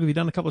week, Buttock? Have you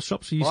done a couple of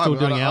shops? Or are you still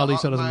doing Aldi,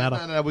 so it doesn't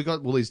matter? No, we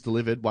got Woolies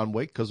delivered one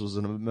week because it was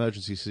an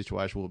emergency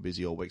situation. We were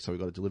busy all week, so we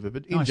got it delivered.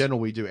 But in general,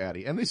 we do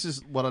Aldi. And this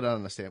is what I don't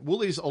understand.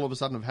 Woolies all of a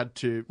sudden have had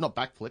to, not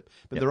backflip,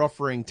 but they're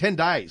offering 10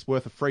 days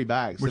worth of free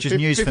bags. Which is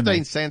news for me.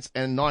 15 cents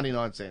and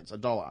 99 cents,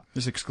 $1.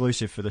 It's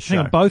exclusive for the show.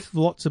 Hang on, both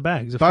lots of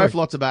bags are Both free.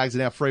 lots of bags are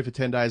now free for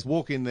 10 days.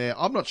 Walk in there.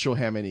 I'm not sure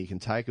how many you can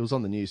take. It was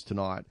on the news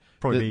tonight.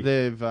 Probably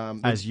they've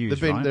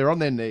right? They're on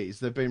their knees.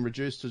 They've been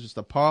reduced to just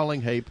a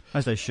piling heap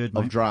as they should,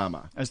 of mate.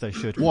 drama. As they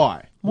should.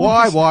 Why?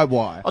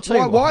 Why? I'll tell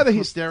you why the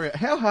hysteria?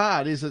 How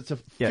hard is it to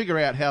figure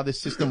out how this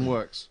system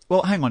works?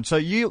 Well, hang on. So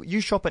you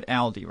shop at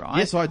Aldi, right?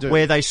 Yes, I do.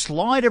 Where they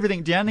slide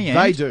everything down the end.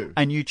 They do.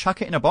 And you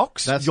chuck it in a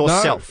box That's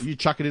yourself. No, you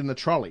chuck it in the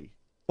trolley.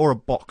 Or a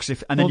box,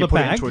 and then you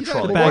put it into a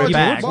trolley. Or Or a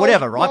bag,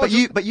 whatever, right? But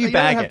you bag You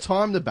don't have it.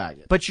 time to bag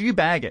it. But you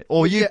bag it.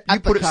 Or you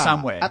put it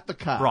somewhere. At the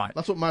car. Right.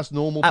 That's what most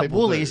normal At people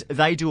Woolies, do.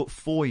 they do it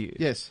for you.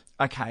 Yes.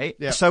 Okay.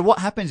 Yeah. So what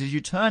happens is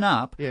you turn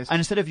up, Yes. and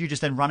instead of you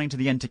just then running to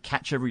the end to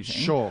catch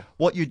everything, Sure.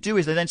 what you do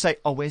is they then say,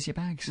 "Oh, where's your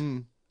bags?"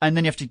 And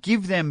then you have to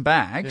give them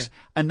bags,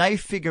 and they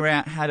figure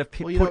out how to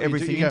Well, you know put what you do?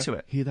 everything You go, into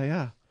it. Here they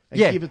are. And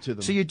Yeah. give it to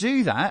them. So you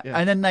do that, Yeah.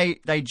 and then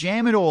they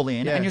jam it all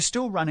in, Yeah. and you're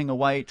still running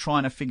away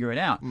trying to figure it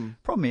out.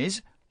 Problem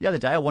is, the other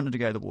day I wanted to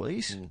go to the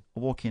Woolies. I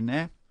walk in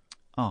there.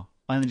 Oh,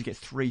 I only need to get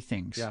 3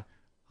 things. Yeah.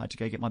 I had to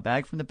go get my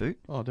bag from the boot.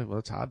 Oh, well,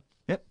 that's hard.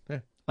 Yep. Yeah.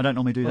 I don't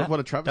normally do that.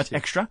 What a travesty. That's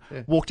extra.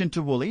 Yeah. Walked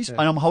into Woolies,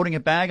 and I'm holding a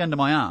bag under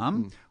my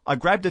arm. I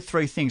grabbed the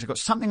 3 things. I've got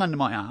something under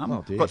my arm.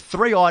 Oh, dear. Got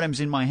 3 items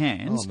in my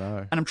hands. Oh, no.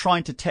 And I'm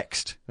trying to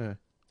text. Yeah.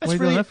 That's What are you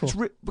doing that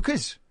for?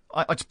 because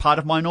it's part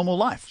of my normal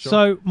life.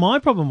 So my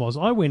problem was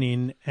I went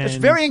in and... It's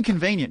very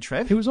inconvenient,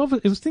 Trev. It was, I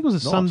think it was a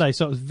Sunday,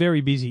 so it was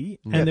very busy,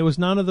 and there was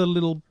none of the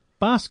little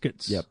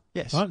baskets. Yep.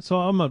 Yes. Right? So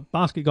I'm a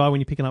basket guy when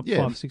you're picking up 5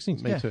 or 6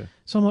 things. Me too.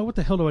 So I'm like, what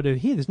the hell do I do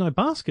here? There's no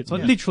baskets.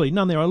 Like, literally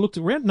none there. I looked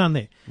around, none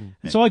there.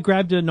 So I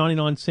grabbed a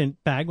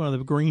 99-cent bag, one of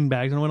the green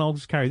bags, and I went, I'll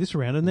just carry this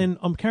around. And then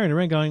I'm carrying it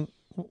around going,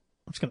 well,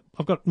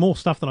 I've got more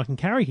stuff than I can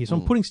carry here. So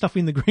I'm putting stuff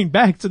in the green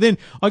bag. So then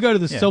I go to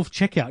the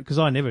self-checkout, because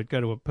I never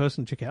go to a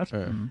person checkout,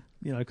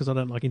 you know, because I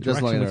don't like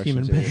interaction with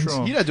human beings.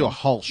 Sure. You don't do a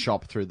whole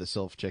shop through the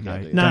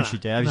self-checkout, do you? No, Don't you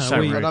dare. It's so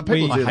rude. No,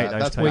 people I do hate that.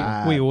 those That's people.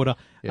 bad. We order.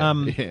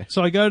 Yeah.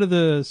 So I go to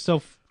the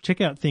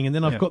self-checkout thing, and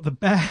then I've got the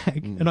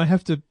bag, and I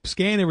have to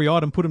scan every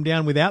item, put them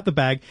down without the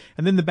bag,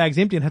 and then the bag's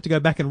empty and have to go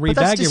back and rebag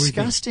But that's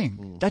everything.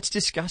 disgusting. That's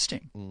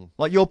disgusting.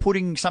 Like you're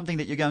putting something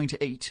that you're going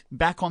to eat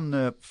back on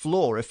the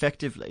floor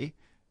effectively,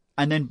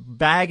 and then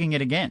bagging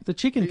it again. The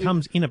chicken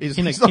comes in a He's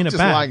in not a just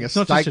bag. laying a It's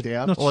not steak just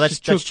down. not Well, that's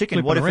just chicken.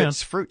 flipping What if around.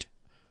 it's fruit?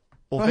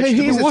 or Well,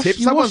 vegetables. here's a wash- tip.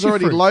 you Someone's wash your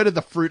already fruit. loaded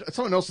the fruit.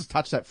 Someone else has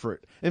touched that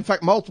fruit. In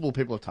fact, multiple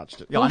people have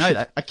touched it. Yeah, I know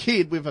that. A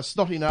kid with a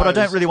snotty nose. But I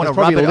don't really want has to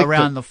rub probably it licked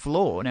around the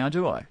floor now,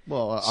 do I?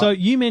 Well, So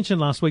you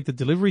mentioned last week the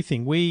delivery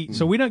thing. We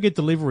don't get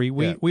delivery.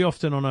 We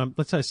often on a,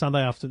 let's say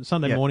Sunday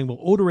Yeah. morning, we'll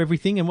order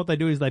everything, and what they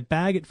do is they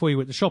bag it for you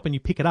at the shop and you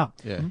pick it up.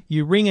 Yeah.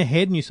 You ring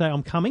ahead and you say,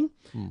 I'm coming,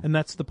 and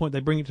that's the point. They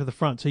bring it to the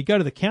front. So you go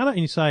to the counter and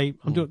you say,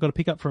 got to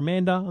pick up for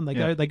Amanda, and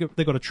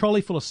they've got a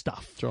trolley full of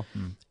stuff. Sure.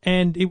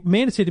 And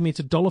Amanda said to me,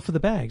 it's $1 for the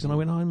bags. And I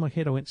went, in my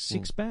head, I went,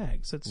 6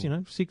 bags. That's,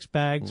 6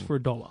 bags for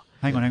 $1.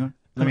 Hang on.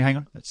 Let me hang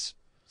on. That's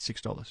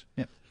 $6.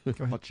 Yep. Go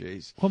ahead. Oh,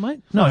 jeez. What,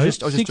 mate? No, No, I was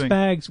just 6 doing-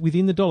 bags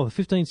within the $1,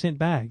 15-cent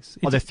bags.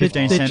 Oh, they're It's-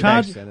 15-cent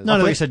charging- bags. No, I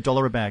thought no, you said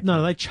 $1 a bag.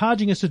 no, they're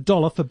charging us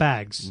 $1 for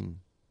bags.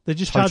 They're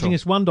just Total. charging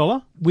us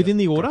 $1 within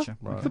the order Gotcha.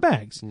 for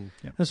bags.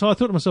 Yep. And so I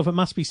thought to myself, it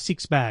must be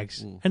 6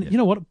 bags. And you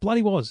know what? It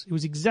bloody was. It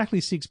was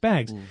exactly 6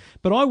 bags.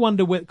 But I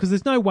wonder because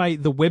there's no way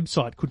the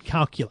website could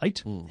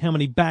calculate how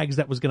many bags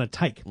that was going to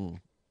take.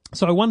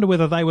 So I wonder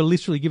whether they were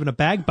literally given a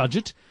bag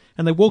budget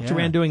and they walked Yeah.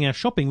 around doing our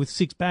shopping with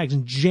 6 bags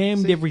and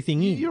jammed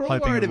everything in. You're all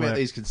hoping worried it about worked.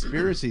 these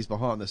conspiracies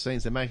behind the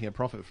scenes. They're making a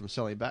profit from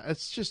selling back.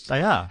 It's just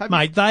They are.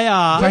 Mate, they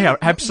are. They are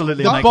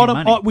absolutely The making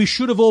bottom, money. we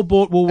should have all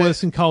bought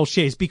Woolworths and Coles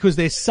shares because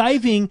they're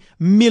saving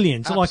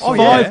millions, like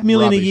Absolutely. $5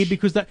 million a Rubbish. year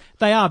because they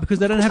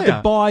don't have they to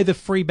are. buy the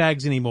free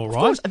bags anymore, Of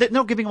right? course, they're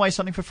not giving away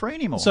something for free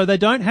anymore. So they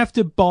don't have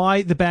to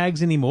buy the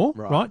bags anymore,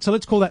 right? So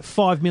let's call that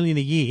 $5 million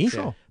a year.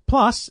 Sure.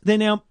 Plus, they're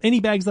now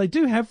any bags they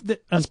do have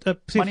that,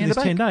 except for money in the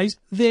this 10 days,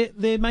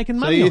 they're making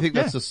So money. you on. think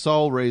that's the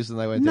sole reason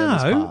they went down No,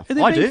 this path?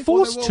 they're I being do.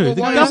 forced Well, to. well,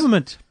 The why is-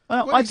 government.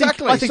 well, Well, I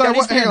exactly. think so that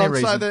is hang their on.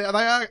 reason. So they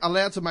are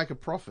allowed to make a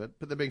profit,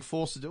 but they're being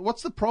forced to do it.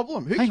 What's the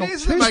problem? Who Hang on.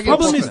 cares if they're Whose making The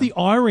problem a is profit? the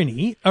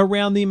irony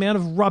around the amount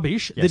of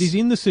rubbish that Yes. is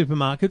in the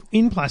supermarket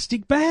in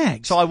plastic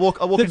bags. So I walk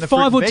that in the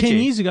 5 fruit or and 10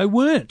 veggie. years ago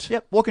weren't.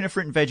 Yep, walking a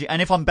fruit and veggie, and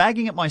if I'm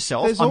bagging it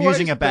myself, There's I'm always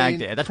using a bag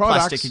been there. That's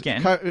products plastic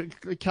again.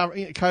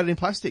 Coated in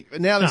plastic.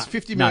 Now there's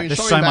 50 No, million there's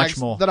shopping so much bags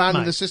more. that aren't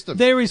in Mate, the system.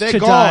 there is They're today-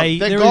 Gone.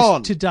 They're there is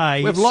gone.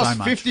 today We've lost so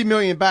much. 50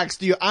 million bags.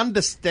 Do you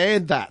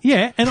understand that?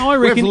 Yeah, and I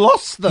reckon We've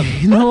lost them.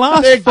 in the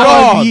last They're 5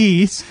 gone.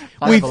 years, we've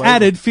Unbelievable.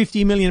 added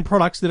 50 million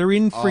products that are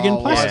in friggin'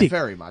 I plastic.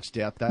 very much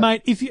doubt that.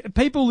 Mate, if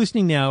people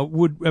listening now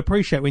would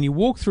appreciate when you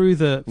walk through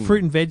the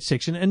fruit and veg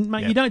section, and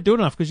mate, you don't do it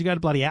enough because you go to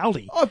bloody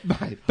Aldi. Oh,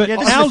 mate. But Yeah,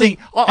 this is Aldi, the thing.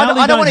 I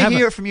Aldi don't want to have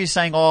hear it from you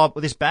saying, "Oh,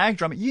 this bag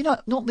drum." You're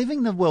not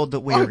living the world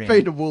that we're I've in.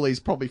 been to Woolies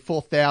probably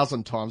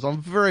 4,000 times.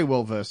 I'm very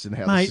well versed in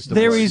how the Mate, system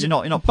there works. is You're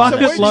not part of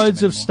bucket that loads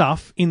system of anymore.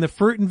 stuff in the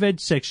fruit and veg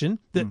section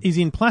that is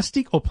in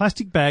plastic or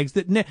plastic bags.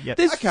 Yep.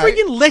 There's Okay.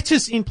 friggin'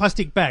 lettuce in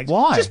plastic bags.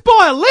 Why? Just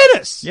buy a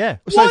lettuce. Yeah.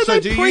 Why are so they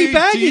do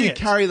pre-bagging you it?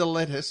 carry the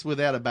lettuce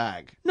without a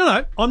bag?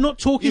 No, I'm not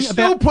talking You about.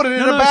 still put it in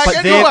no, a bag but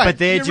anyway. but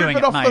they're you doing rip it,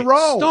 it off the mate.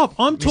 roll. Stop.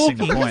 I'm Missing talking.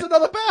 the Look, point. it's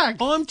another bag.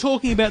 I'm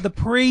talking about the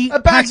bag's a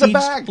pre-packaged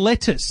bag.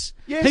 lettuce.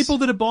 Yes. People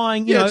that are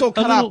buying, you Yeah, know, it's all a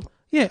cut little, up.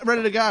 Yeah.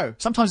 Ready to go.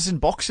 Sometimes it's in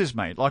boxes,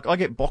 mate. Like I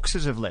get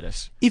boxes of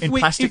lettuce in If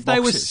plastic they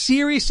were boxes.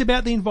 serious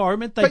about the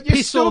environment, they'd But you're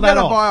piss still all that going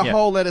to off. buy a Yeah.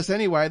 whole lettuce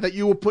anyway that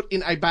you will put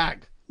in a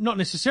bag. Not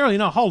necessarily.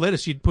 No, whole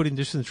lettuce you'd put in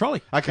just in the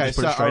trolley. Okay, Just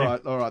put so it straight in.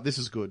 all right, this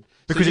is good.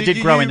 Because So it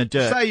did grow in the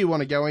dirt. Say you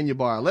want to go in, you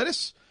buy a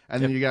lettuce,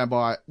 and then you go and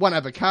buy one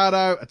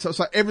avocado.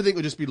 So everything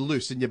will just be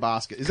loose in your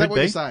basket. Is that what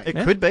be. you're saying? It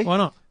could be. Why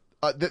not?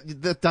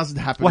 That doesn't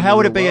happen. Well, in how the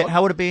would it real be? world.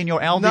 How would it be in your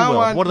Aldi No world?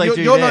 one. What do they you're,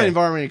 do you're there?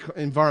 not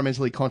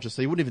environmentally conscious,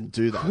 so you wouldn't even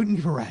do that. Couldn't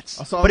give a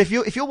rat's. So But if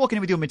you're walking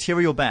in with your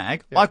material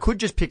bag, I could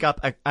just pick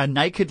up a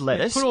naked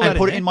lettuce put all that and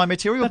put in it in there. my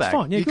material That's bag.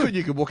 fine. Yeah, you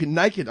good. could walk in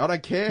naked. I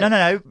don't care.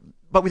 No,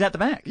 but without the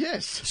bag.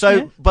 Yes. So,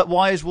 Yeah. but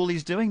why is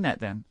Woolies doing that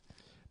then?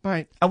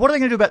 Mate, And what are they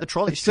going to do about the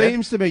trolleys? It Trev?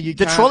 seems to me you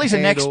the can't trolleys are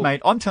next, handle-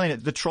 mate. I'm telling you,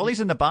 the trolleys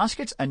and the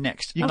baskets are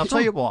next. And I'll tell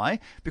fine. you why.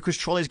 Because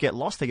trolleys get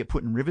lost. They get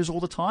put in rivers all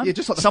the time. yeah,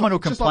 just like someone will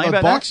just complain like the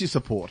about box that. you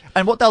support.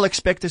 And what they'll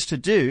expect us to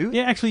do.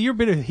 Yeah, actually, you're a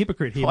bit of a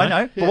hypocrite here. I mate.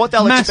 know, but what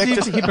they'll Massive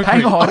expect us hypocrite.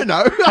 hang on, I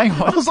know. hang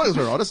on. As long as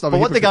we're honest, I'm But a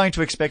what they're hypocrite. going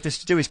to expect us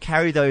to do is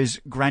carry those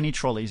granny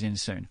trolleys in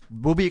soon.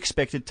 We'll be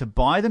expected to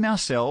buy them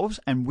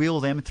ourselves and wheel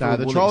them through. No,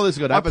 the Woolies. trolleys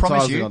have got I promise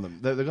advertising you. on them.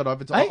 They've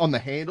got Hey? on the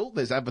handle.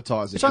 There's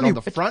advertising. It's And only-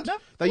 on the front, no,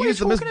 they what are use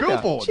you them as talking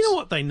about? billboards. Do you know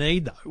what they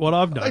need, though? What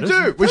I've They noticed.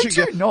 do. We They should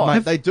do get. not.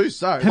 Mate, they do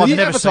so. I've never seen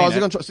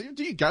advertising it. on.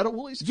 Do you go to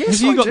Woolies? Yes,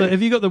 Have you I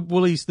got do. the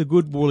Woolies, the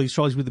good Woolies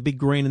trolleys with the big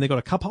green, and they've got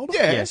a cup holder?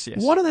 Yeah. Yes, yes.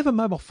 Why do they have a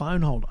mobile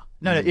phone holder?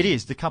 No, it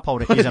is. The cup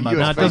holder is a mobile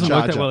No, USB it phone. doesn't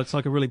work that charger. well. It's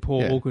like a really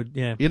poor, Yeah. awkward.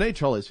 Yeah, You need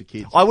trolleys for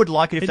kids. I would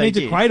like it if it they needs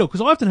did. a cradle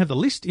because I often have the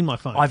list in my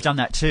phone. I've done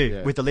that too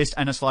Yeah. with the list,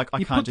 and it's like I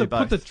you can't put do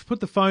both. put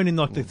the phone in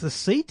like the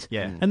seat.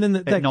 Yeah. and then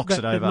It knocks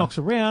it over. It knocks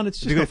around. It's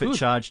It'd just be good not if it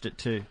charged it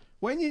too.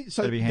 When you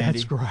so That'd be handy.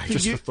 That's great.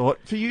 Just you- a thought.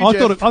 for you, I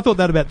Jeff, thought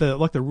that about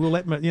the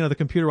roulette, the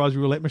computerized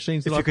roulette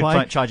machines that If I you could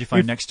play. charge your phone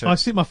If next to I it.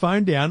 sit my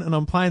phone down and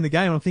I'm playing the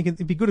game. And I'm thinking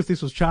it'd be good if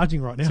this was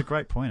charging right now. It's a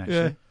great point, actually.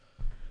 Yeah.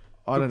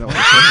 I don't know what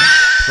you're saying.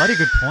 Bloody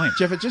good point.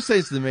 Geoff, it just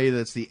seems to me that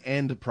it's the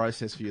end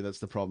process for you that's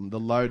the problem. The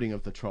loading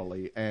of the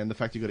trolley and the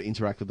fact you've got to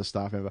interact with the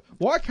staff member.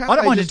 Why can't I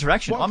don't they mind just,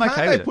 interaction. Why I'm can't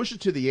okay they with it. push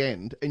it to the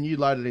end and you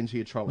load it into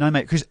your trolley? No,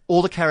 mate, because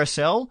all the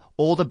carousel,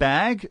 all the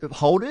bag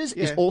holders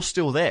is Yeah. all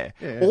still there.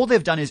 Yeah. All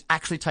they've done is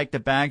actually take the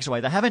bags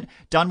away. They haven't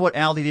done what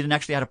Aldi did and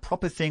actually had a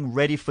proper thing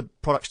ready for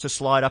products to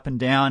slide up and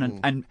down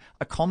and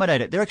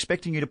accommodate it. They're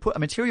expecting you to put a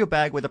material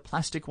bag where the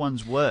plastic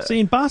ones were.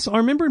 See, I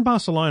remember in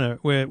Barcelona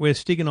where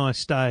Stig and I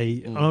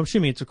stay, and I'm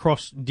assuming it's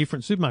across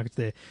different supermarkets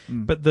there,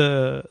 but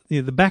the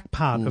back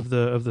part of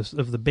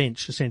the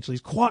bench essentially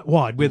is quite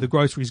wide where the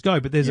groceries go,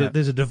 but there's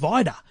a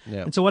divider.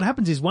 Yeah. And so what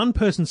happens is one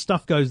person's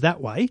stuff goes that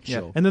way,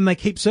 Sure. and then they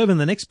keep serving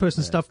the next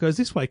person's stuff goes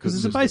this way,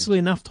 because there's basically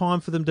enough time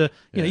for them to,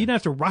 you don't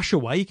have to rush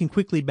away. You can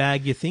quickly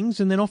bag your things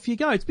and then off you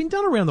go. It's been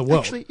done around the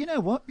world. Actually, you know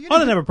what? I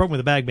don't have a problem with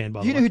the bag ban,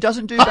 by the You way. know who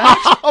doesn't do bags?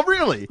 Oh,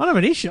 really? I don't have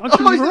an issue. I Oh,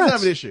 couldn't he give a doesn't rat's.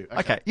 have an issue.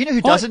 Okay. You know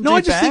who doesn't do I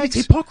bags? just think it's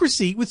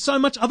hypocrisy with so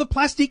much other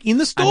plastic in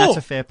the store. And that's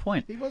a fair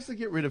point. He wants to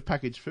get rid of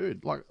packaged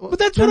food. But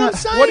that's what I'm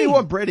saying. What do you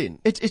want bread in?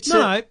 It's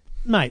No,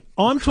 mate,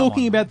 I'm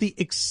talking on, about the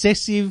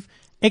excessive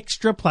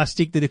extra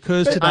plastic that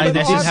occurs today but that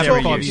this didn't is happen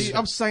very 5 used. years ago.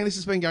 I'm saying this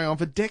has been going on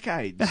for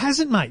decades. It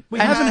hasn't, mate. We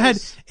It haven't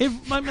has. there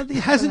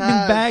hasn't been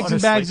bags and honestly.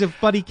 bags of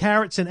bloody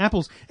carrots and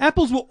apples.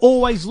 Apples were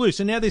always loose,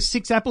 and now there's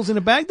 6 apples in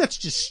a bag. That's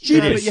just Yeah,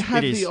 stupid. but you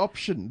have It is. the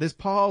option. There's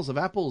piles of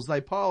apples. They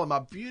pile them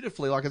up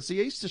beautifully like it's the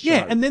Easter show.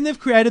 Yeah, and then they've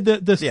created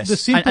the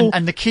Yes. simple,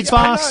 And the kids-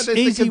 fast, I know,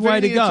 there's the easy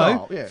way to convenience go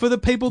aisle, yeah. for the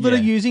people that Yeah.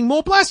 are using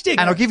more plastic.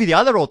 And I'll give you the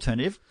other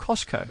alternative,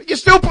 Costco. you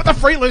still put the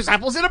free loose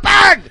apples in a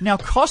bag. Now,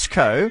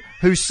 Costco,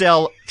 who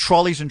sell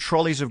trolleys and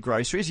trolleys of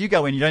groceries, you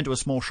go in, you don't do a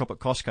small shop at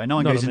Costco. No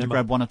one Not goes a in to member.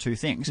 grab 1 or 2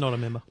 things. Not a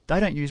member. They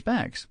don't use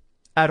bags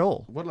at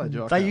all. What do they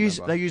do? I They can't use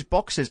remember. they use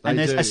boxes, They and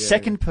there's do, a yeah,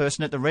 second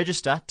person at the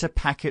register to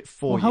pack it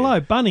for Well, you. hello,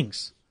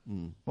 Bunnings.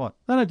 What?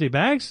 They don't do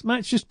bags, mate.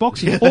 It's just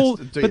boxes. Yeah, All,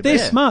 that's- do but they're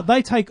your bag. smart.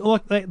 They take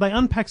they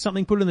unpack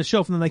something, put it in the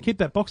shelf, and then they keep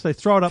that box. They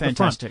throw it up the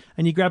Fantastic. front,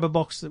 and you grab a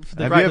box. For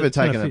the Have grab you ever that's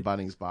gonna taken a fit.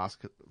 Bunnings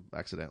basket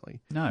accidentally?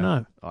 No.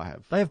 No, I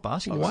have. They have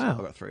baskets. Wow. I've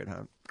got 3 at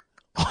home.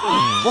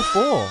 What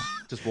for?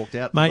 Just walked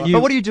out. Mate, But you-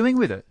 But what are you doing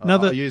with it?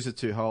 Another- I use it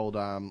to hold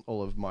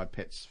all of my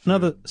pets. Food.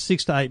 another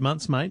 6 to 8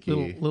 months, mate. Yeah.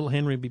 Little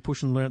Henry will be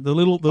pushing around the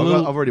little.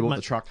 I've already bought mate,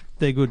 the truck.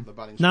 They're good. The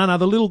Bunnings No,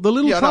 the little Yeah, I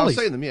know, I've trolleys.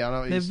 seen them. Yeah, I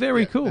know. They're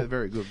very cool. They're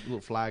very good. Little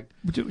flag.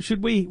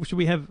 Should we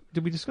have?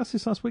 Did we discuss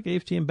this last week?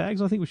 EFTM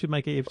bags. I think we should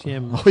make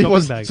EFTM He shopping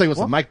wants, bags. so he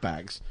wants to make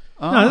bags.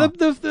 No,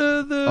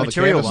 the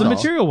material the ones.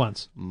 material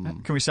ones.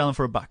 Can we sell them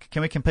for $1?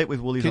 Can we compete with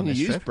Woolies Can on you this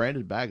use trip?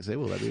 branded bags? There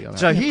will they be?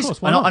 So of here's,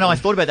 course, why I know, not? I know, I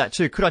thought about that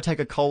too. Could I take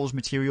a Coles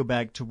material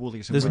bag to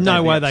Woolies? And There's would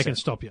no be way they upset? can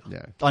stop you.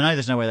 yeah, I know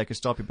there's no way they could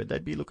stop you, but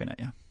they'd be looking at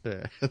you.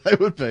 yeah, they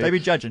would be. They'd be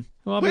judging.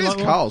 Well, I'd be Where's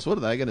like, Coles? What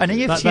are they going to An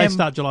do? EFT They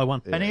start July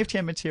 1. An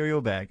EFTM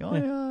material bag. Oh,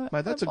 yeah.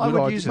 Mate, that's a I good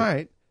would idea, use it.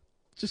 mate.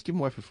 Just give them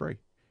away for free.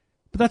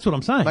 But that's what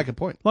I'm saying. Make a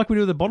point. Like we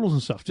do with the bottles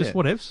and stuff. Just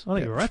Yeah. whatevs. I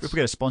think you're right. If we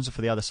get a sponsor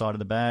for the other side of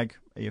the bag,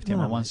 EFTM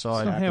No, on one mate,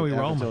 side, it's not how we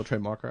roll, Alcatel, mate.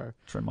 Trend Micro.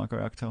 Trend Micro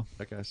Alcatel.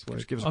 Okay, sweet.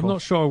 Just give us a I'm call.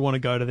 not sure I want to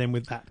go to them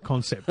with that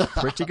concept.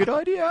 Pretty good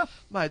idea.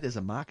 Mate, there's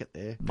a market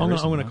there. I'm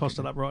is a going to market. cost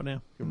it up right now.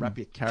 You can wrap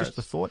your carrots. Just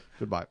the thought.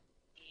 Goodbye.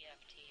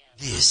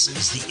 This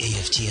is the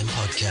EFTM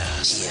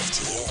podcast.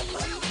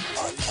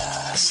 EFTM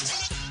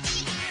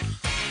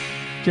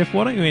podcast. Jeff,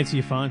 why don't you answer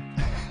your phone?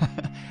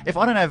 If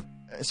I don't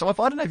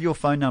have your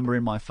phone number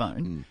in my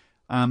phone,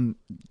 I'm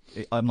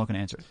not going to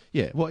answer it.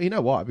 Yeah, well, you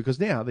know why? Because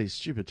now these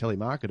stupid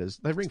telemarketers,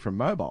 they ring from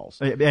mobiles.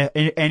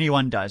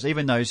 Anyone does,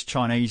 even those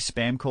Chinese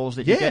spam calls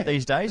that you Yeah. get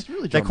these days. It's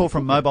really they John call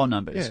from McCool. mobile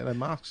numbers. Yeah, they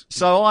masks.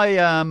 So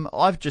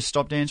I've just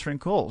stopped answering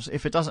calls.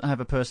 If it doesn't have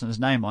a person's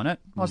name on it,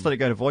 I just let it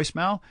go to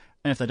voicemail.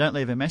 And if they don't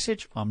leave a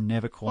message, I'm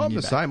never calling I'm you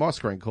the back. same. I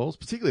screen calls,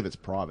 particularly if it's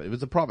private. If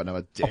it's a private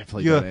number,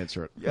 definitely you're- don't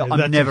answer it. Yeah, Yeah, I'm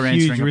that's never a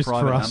huge answering a risk for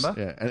private us.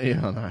 number. Yeah, and,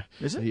 yeah, I know.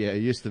 Is it? Yeah, it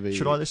used to be.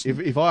 Should I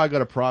listen? If I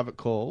got a private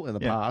call in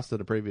the Yeah. past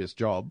at a previous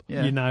job,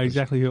 Yeah. You know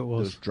exactly who it there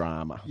was was.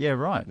 drama. Yeah,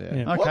 right. Yeah.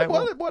 Yeah. Okay,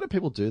 Why do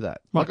people do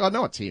that? Like, I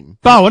know it's him.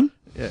 Bowen?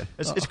 Yeah.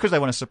 it's because they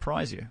want to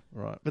surprise you.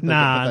 Right. But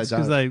Nah, they it's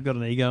because don't. they've got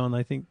an ego and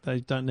they think they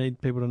don't need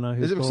people to know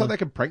who's Is it so calling. they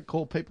can prank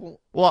call people?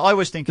 Well, I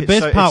always think The it's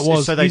best so, part it's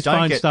was so they his don't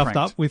phone get stuffed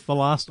pranked. up with the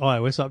last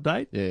iOS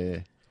update.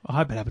 Yeah. I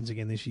hope it happens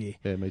again this year.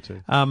 Yeah, me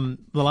too. The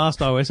last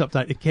iOS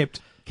update, it kept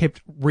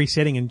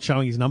resetting and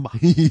showing his number.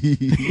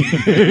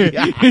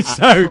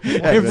 So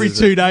every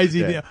 2 days,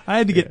 I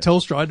had to get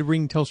Telstra. I had to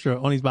ring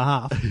Telstra on his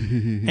behalf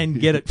and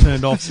get it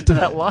turned off.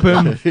 that one.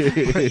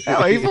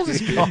 How evil is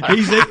this guy?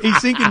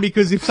 He's thinking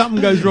because if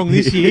something goes wrong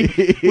this year,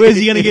 where's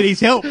he going to get his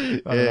help?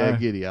 Yeah,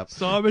 giddy up.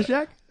 Cyber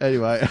Shack?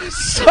 Anyway,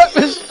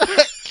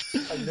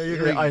 I knew you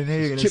were going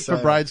to Chip for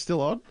Braid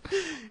still on?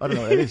 I don't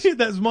know what that is.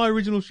 That's my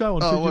original show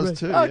on Oh, it was 2GB.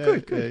 too. Oh, yeah,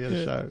 good. Yeah, you had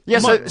a show. Yeah,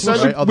 so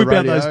Whip on the out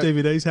radio. those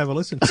DVDs, have a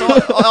listen. So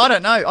I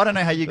don't know. I don't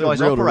know how you guys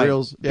Reel to operate.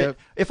 reels, yeah.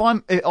 If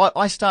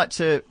I start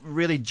to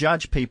really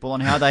judge people on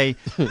how they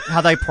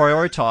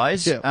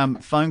prioritize Yeah.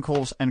 phone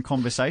calls and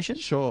conversations.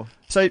 Sure.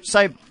 So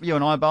say you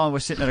and I, Bowen, we're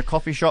sitting at a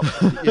coffee shop.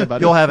 Yeah,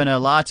 buddy. You're having a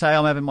latte.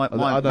 I'm having my I don't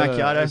know, a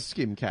macchiato.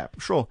 skim cap.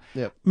 Sure.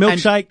 Yep.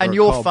 Milkshake. And Or a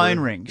your cold phone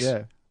brew. rings.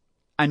 Yeah.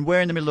 And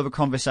we're in the middle of a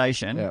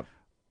conversation. Yeah.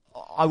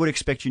 I would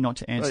expect you not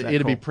to answer that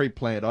It'd be call.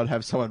 pre-planned. I'd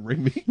have someone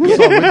ring me.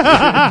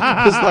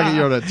 It's like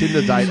you're on a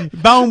Tinder date.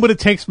 Bowen would have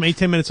texted me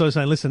 10 minutes ago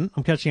saying, listen,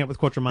 I'm catching up with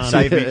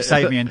Quattromani.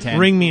 Save me in 10.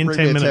 Ring me in Ring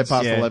 10 me at minutes. 10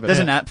 past Yeah. 11. There's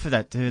an app for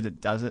that too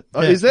that does it.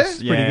 Oh, is there? It's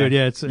pretty good,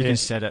 yeah. You can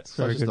set it.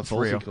 So it's just It's a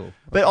real. falsy call.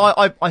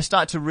 But I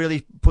start to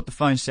really put the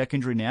phone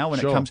secondary now when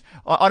Sure. it comes.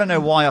 I don't know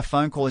why a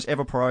phone call is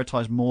ever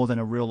prioritised more than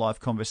a real life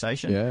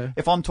conversation. Yeah.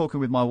 If I'm talking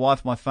with my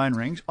wife, my phone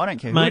rings. I don't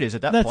care who Mate, it is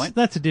at that that's, point.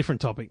 That's a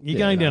different topic. You're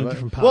Yeah, going no, down a but-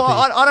 different path. Well,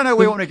 here. I don't know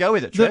where you want to go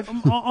with it, Trev.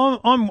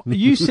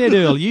 You said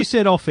earlier, you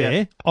said off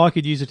air, I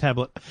could use a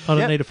tablet. I don't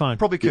Yeah, need a phone.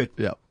 Probably could.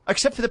 Yeah.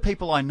 Except for the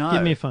people I know.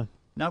 Give me a phone.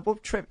 No, well,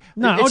 Trev.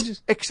 No, it's- I'll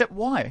just- Except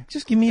why?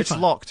 Just give me a It's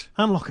phone. locked.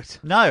 Unlock it.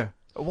 No.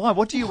 Why?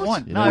 What do you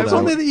want? You No. never It's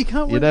on know there that you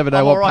can't You win. never know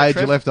I'm what all right, page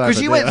Trev. you left over.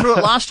 Because you went through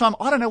it last time.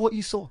 I don't know what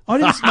you saw. I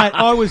didn't, mate,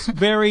 I was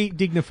very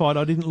dignified.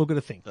 I didn't look at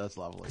a thing. That's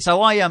lovely.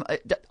 So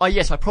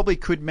yes, I probably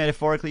could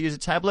metaphorically use a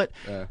tablet,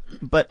 Yeah.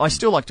 but I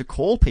still like to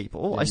call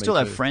people. I me still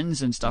have too.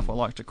 friends and stuff I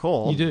like to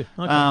call. You do?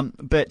 Okay.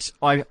 But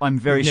I'm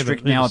very You've never-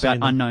 strict never now seen about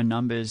them. unknown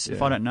numbers.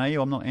 If I don't know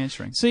you, I'm not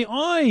answering. See,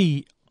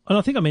 and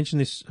I think I mentioned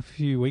this a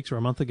few weeks or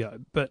a month ago,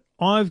 but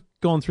I've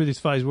gone through this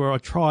phase where I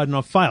tried, and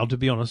I've failed, to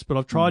be honest, but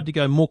I've tried to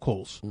go more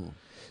calls.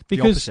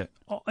 Because opposite.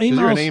 emails,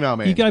 you're an email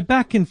man. You go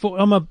back and forth.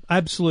 I'm an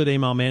absolute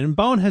email man, and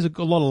Bowen has a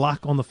lot of luck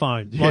on the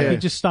phone. Like, Yeah. it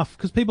just stuff,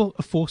 because people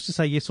are forced to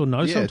say yes or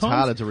no Yeah, sometimes. it's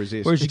harder to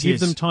resist. Whereas you It give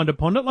is. them time to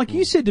ponder. Like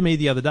you said to me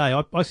the other day,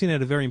 I sent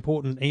out a very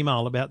important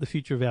email about the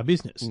future of our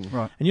business.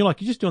 Right. And you're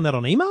like, you're just doing that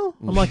on email?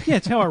 I'm like, yeah,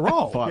 it's how I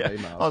roll. 5 Yeah.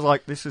 emails. I was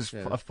like, this is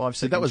a 5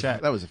 See, second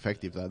chat. that was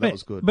effective though. That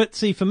was good. But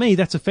see, for me,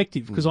 that's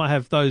effective because I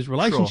have those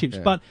relationships.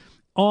 yeah. But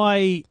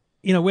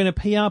when a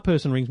PR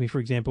person rings me, for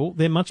example,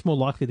 they're much more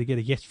likely to get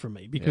a yes from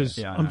me because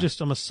Yeah, I I'm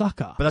know. a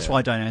sucker. But that's why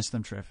I don't answer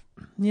them, Trev.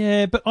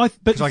 Yeah, but I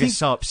get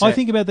so upset. I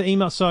think about the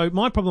email. So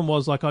my problem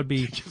was like I'd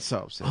be, so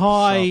upset. hi,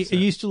 So are upset.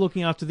 you still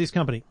looking after this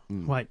company?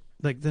 Wait,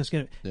 that's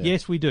going to,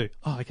 yes, we do.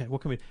 Oh, okay.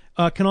 What can we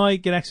do? Can I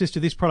get access to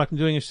this product? I'm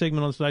doing a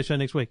segment on the Today Show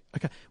next week.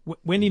 Okay.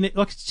 When do you need,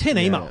 like it's 10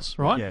 emails,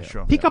 right? Yeah,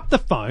 sure. Pick up the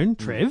phone,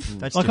 Trev.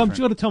 That's like I've different.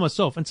 got to tell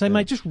myself and say,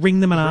 mate, just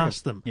ring them and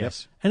ask them.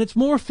 Yes. And it's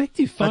more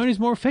effective. Phone is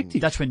more effective.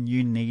 That's when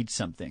you need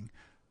something.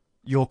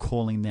 You're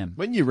calling them.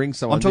 When you ring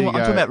someone, I'm talking, do you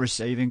I'm talking go, about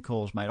receiving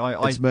calls, mate.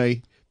 it's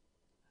me.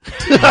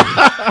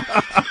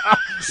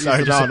 so No,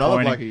 another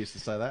disappointing. bloke who used to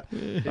say that.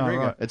 He'd ring right.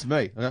 her, it's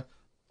me. I go,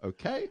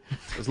 okay.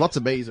 There's lots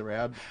of me's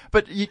around.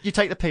 But you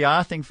take the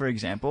PR thing, for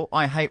example.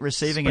 I hate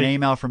receiving an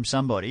email from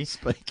somebody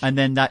and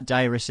then that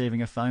day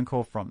receiving a phone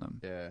call from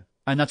them. Yeah.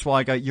 And that's why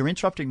I go, you're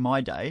interrupting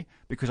my day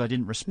because I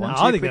didn't respond No,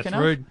 to you I think quick that's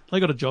enough. rude. They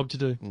got a job to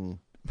do.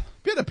 If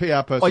you had a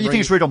PR person Oh, you ring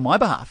think it's rude on my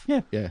behalf?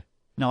 Yeah. Yeah.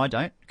 No, I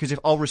don't. Because if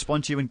I'll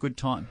respond to you in good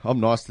time. I'm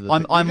nice to the I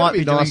you gotta might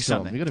be doing nice to them.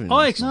 something. You gotta be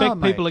I nice to them. expect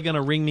No, mate. people are going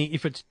to ring me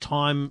if it's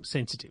time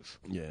sensitive.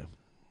 Yeah.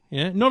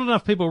 Yeah, not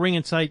enough people ring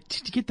and say,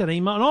 "Did you get that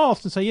email?" And I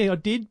often say, "Yeah, I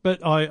did," but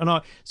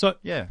So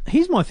Yeah.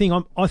 here's my thing.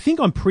 I think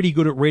I'm pretty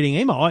good at reading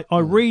email.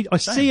 I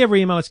see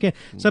every email I scan.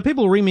 So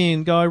people ring me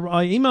and go,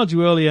 "I emailed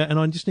you earlier, and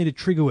I just need a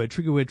trigger word,"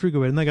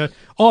 and they go,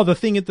 "Oh, the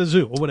thing at the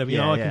zoo or whatever." You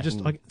Yeah, know, I yeah. can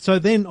just. So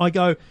then I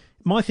go.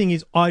 My thing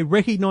is, I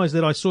recognise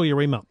that I saw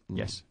your email.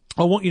 Yes.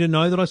 I want you to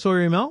know that I saw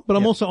your email, but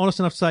I'm also honest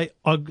enough to say,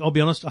 I'll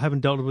be honest, I haven't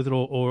dealt with it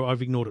or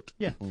I've ignored it.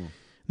 Yeah.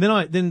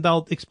 Then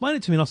they'll explain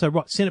it to me and I'll say,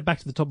 right, send it back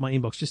to the top of my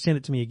inbox. Just send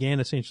it to me again,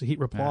 essentially hit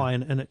reply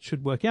and it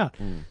should work out.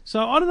 So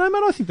I don't know,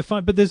 man. I think the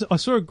phone, but I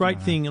saw a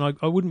great thing and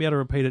I wouldn't be able to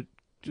repeat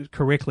it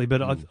correctly,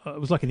 but it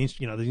was like the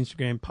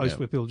Instagram post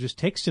where people just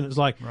text and it was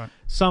like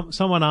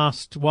someone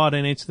asked why I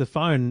didn't answer the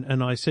phone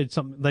and I said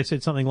something, they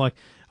said something like,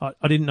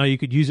 I didn't know you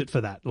could use it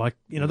for that. Like,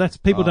 that's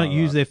people don't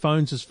use their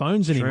phones as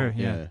phones anymore.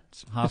 True, yeah. Yeah.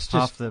 It's half, It's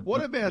half just- the.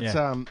 What about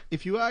yeah.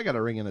 if you are going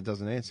to ring and it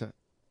doesn't answer,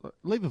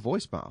 leave a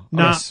voicemail.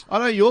 Nah. Yes. I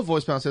know your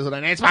voicemail says I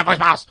don't answer my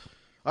voicemails.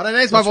 I don't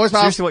answer my That's voicemails.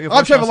 seriously what your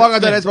I'm Trevor voicemail Long. I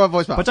says. don't Yeah. answer my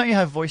voicemail. But don't you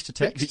have voice to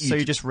text? But you So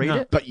you do. just read No.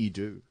 it? But you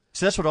do.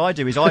 So that's what I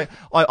do is I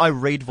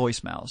read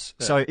voicemails.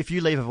 So if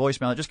you leave a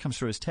voicemail, it just comes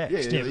through as text.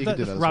 Yeah, Yeah, you but can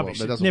do that's that as rubbish.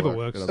 well. It But doesn't never work.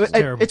 works. It It's doesn't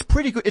work. terrible. It's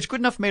pretty good. It's good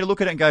enough for me to look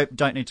at it and go,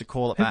 don't need to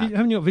call it back.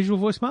 Haven't you got visual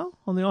voicemail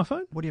on the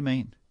iPhone? What do you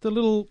mean? The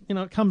little,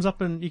 it comes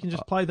up and you can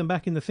just play them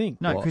back in the thing.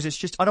 No, because it's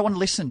just I don't want to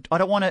listen. I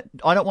don't want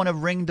to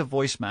ring the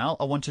voicemail.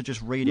 I want to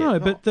just read it. No,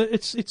 but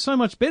it's so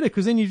much better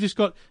because then you've just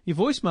got your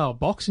voicemail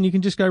box and you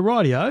can just go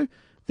rightio.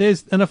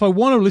 And if I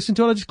want to listen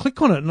to it, I just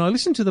click on it and I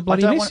listen to the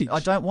bloody message. I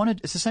don't want it.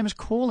 It's the same as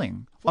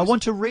calling. I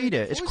want to read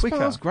it. It's quicker.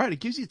 Voicemail's great.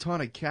 It gives you time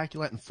to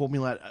calculate and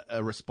formulate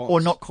a response.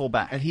 Or not call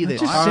back. And hear their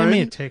Just tone. send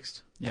me a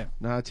text. Yeah.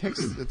 No,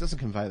 text, it doesn't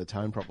convey the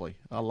tone properly.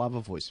 I love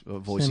a voicey.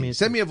 Send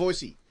Send me me a a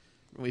voicey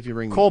if you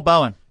ring me. Call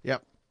Bowen.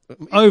 Yep.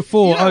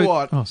 04. You know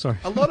what? Oh, sorry.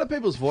 A lot of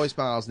people's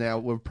voicemails now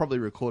were probably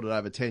recorded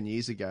over 10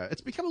 years ago.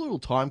 It's become a little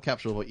time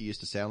capsule of what you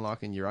used to sound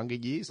like in your younger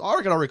years. I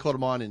reckon I recorded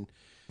mine in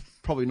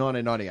probably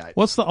 1998.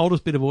 What's the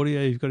oldest bit of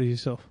audio you've got of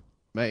yourself?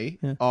 Me?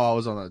 Yeah. Oh, I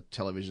was on a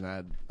television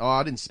ad. Oh,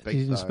 I didn't speak.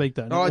 You didn't speak,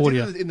 though. No, I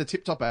Audio. did in the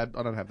Tip Top ad.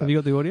 I don't have that. Have you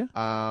got the audio?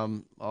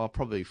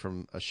 Probably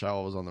from a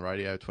show I was on the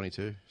radio,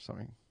 22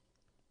 something.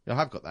 Yeah, I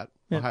have got that.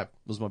 Yeah. I have.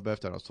 It was my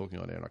birthday and I was talking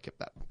on air and I kept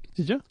that.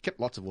 Did you? Kept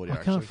lots of audio. I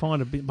can't actually.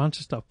 find bunch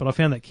of stuff, but I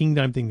found that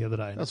Kingdom thing the other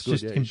day. And That's it's good.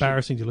 just yeah,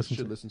 embarrassing you to listen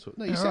should to. listen to it.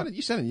 No,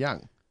 you sounded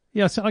young.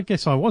 Yeah, so I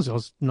guess I was. I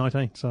was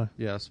 19, so.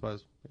 Yeah, I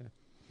suppose. Yeah.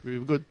 We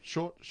were good,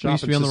 short, We sharp.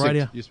 used to be on the succinct.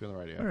 radio. Used to be on the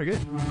radio. Very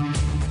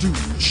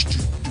good.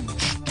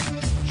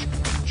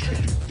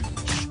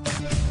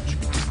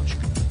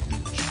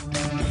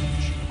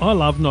 Oh. I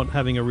love not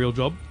having a real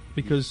job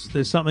because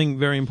there's something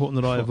very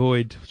important that I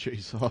avoid.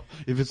 Jeez,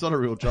 if it's not a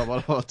real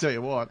job, I'll tell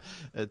you what,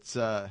 it's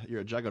you're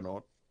a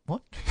juggernaut.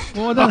 What?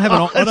 Well, I don't have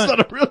an. It's not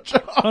a real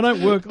job. I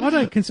don't work.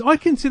 I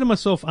consider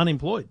myself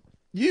unemployed.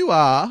 You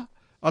are.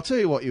 I'll tell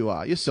you what you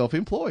are. You're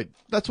self-employed.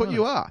 That's what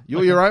you are.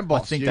 You're your own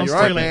boss. think You're that's your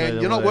own really man.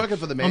 the You're not word. working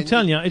for the man. I'm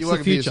telling you, it's You're the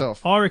working for future.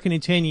 yourself. I reckon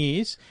in 10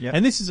 years, Yep.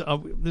 and this is this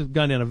is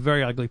going down a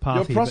very ugly path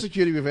You're here, but-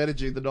 prosecuting with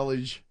energy the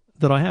knowledge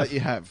that I have. that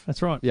you have.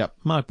 That's right. Yep.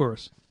 Mark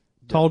Burris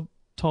told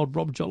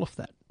Rob Jolliffe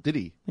that. Did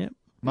he? Yep.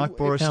 Mark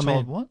Boris Our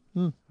told man.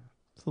 what?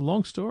 It's a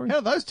long story. How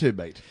did those two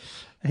meet?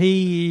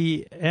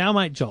 Our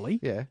mate Jolly,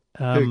 Yeah.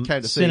 um, Who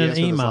came to sent CES an with us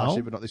email. last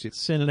year, but not this year.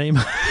 Sent an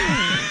email.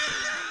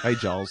 Hey,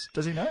 Giles.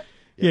 Does he know?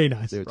 Yeah, he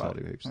knows. They told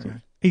him heaps. Okay.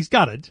 He's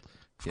gutted.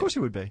 Of course he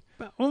would be.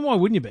 But, well, why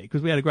wouldn't you be?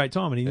 Because we had a great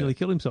time and he nearly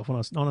killed himself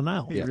on a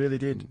nail. He really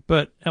did.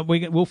 But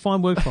we'll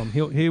find work from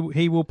him.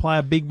 He will play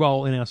a big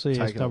role in our CS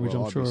Taking it coverage,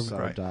 well, I'm I'd sure be of it. so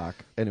Great. dark.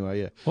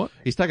 Anyway, yeah. What?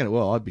 He's taking it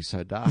well. I'd be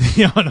so dark.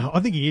 Yeah, I know. I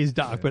think he is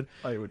dark, but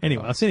Oh, he would be.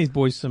 anyway, I sent his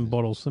boys some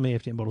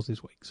EFTM bottles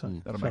this week. So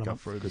That'll shut make up. up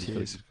for the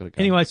tears. Gotta go.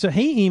 Anyway, so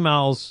he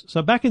emails.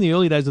 So back in the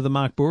early days of the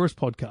Mark Burris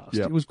podcast,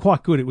 Yep. it was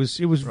quite good. It was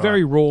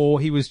very raw.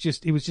 He was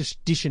just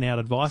dishing out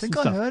advice I think and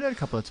I stuff. heard it a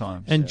couple of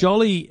times. And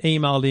Jolly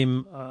emailed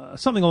him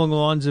something along the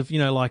lines of,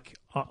 like,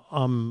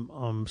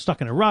 I'm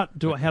stuck in a rut.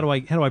 How do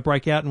I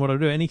break out and what do I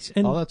do?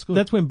 And Oh, that's good.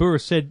 That's when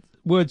Burris said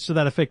words to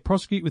that effect: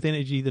 prosecute with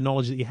energy the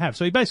knowledge that you have.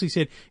 So he basically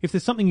said, if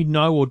there's something you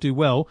know or do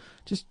well,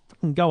 just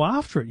fucking go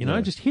after it.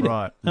 Just hit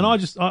Right. it. And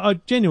I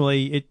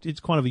genuinely, it's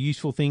kind of a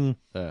useful thing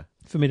Yeah.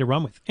 for me to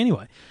run with.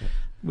 Anyway,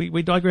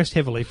 we digressed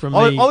heavily from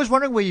I the. was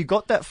wondering where you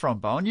got that from,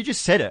 Bowen. You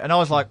just said it, and I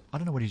was like, I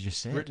don't know what he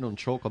just said. Written on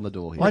chalk on the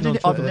door here. I've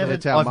It's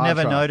our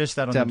never mantra. noticed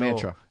that on It's the our door.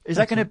 mantra. Is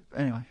that going to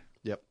anyway?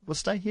 Yep. We'll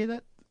stay here.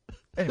 That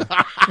anyway.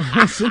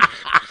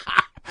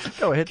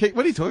 Go ahead.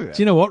 What are you talking about?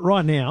 Do you know what?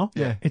 Right now,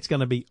 Yeah. it's going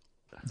to be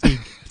big.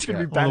 It's going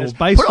to be Well, banners.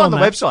 based Put it on on the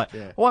that- website.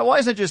 Yeah. Why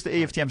isn't it just the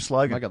EFTM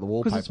slogan? Make up the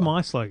wallpaper. Because it's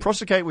my slogan.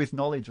 Prosecute with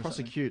knowledge. Or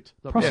something. Prosecute.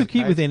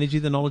 Prosecute with energy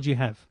the knowledge you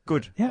have.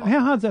 Good. How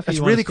hard's that for It's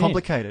you? to really understand?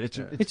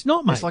 complicated. It's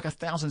not, mate. It's like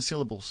 1,000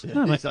 syllables.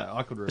 No, mate.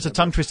 I could remember. It's a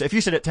tongue twister. If you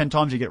said it 10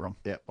 times, you get it wrong.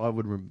 Yeah, I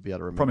wouldn't be able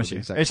to remember. Promise the you.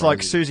 exact It's like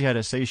phrasing. Susie had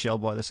a seashell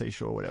by the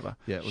seashore or whatever.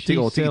 Yeah, well, She Tiki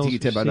sells Tiki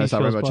Tempo, no, seashells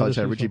sorry, by Charlie the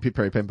Chan, Richie seashore.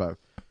 Perry Pembo.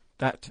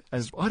 That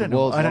as I The don't know.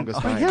 world's I don't.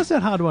 longest Mate, name. how's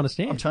that hard to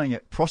understand? I'm telling you,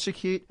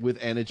 prosecute With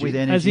energy. with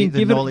energy. As in, the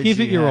give it knowledge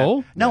your you have.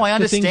 all. No, I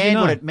The things you understand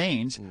know. what it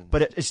means,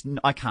 but it's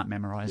I can't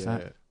memorize Yeah.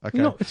 that. Okay.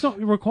 No, it's not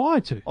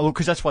required to. Oh,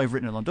 because that's why I've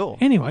written it on the door.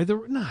 Anyway,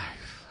 no,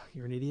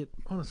 you're an idiot.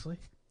 Honestly.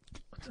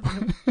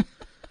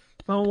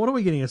 Well, what are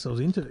we getting ourselves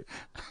into?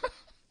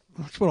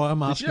 That's what I'm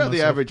Did asking. you know the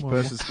myself average more and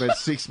more. person spends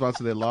 6 months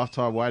of their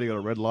lifetime waiting on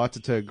a red light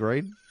to turn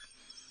green?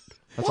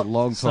 That's a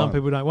long time. Some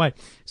people don't wait.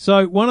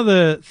 So one of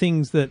the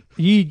things that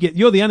you get,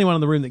 you're the only one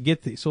in the room that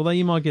get this, although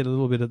you might get a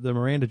little bit of the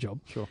Miranda job.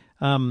 Sure.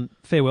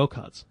 Farewell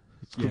cards.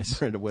 Yes.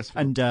 Brenda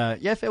Westfield.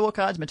 And farewell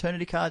cards,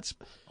 maternity cards.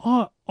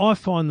 I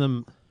find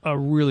them a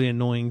really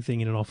annoying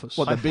thing in an office.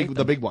 What,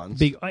 the big ones?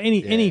 Big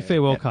any Yeah,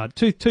 farewell card.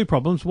 Two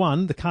problems.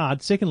 One, the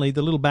card. Secondly,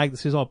 the little bag that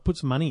says, "I'll put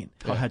some money in."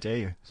 Oh, how dare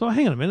you? So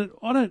hang on a minute.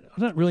 I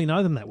don't really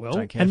know them that well.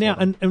 Don't care And now for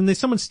them. and there's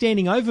someone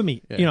standing over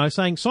me,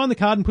 saying, "Sign the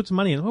card and put some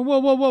money in."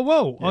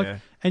 Whoa. Yeah.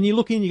 And you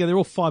look in, you go, they're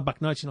all $5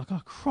 notes. You're like, oh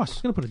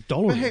Christ, I'm going to put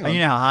 $1 in. hang And you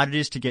know how hard it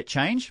is to get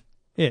change?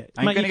 Yeah, mate,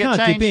 gonna you get can't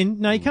change. dip in.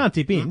 No, you can't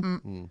dip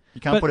in.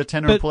 You can't But- put a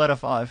tenner but- and pull out a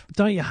 5.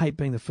 Don't you hate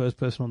being the first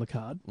person on the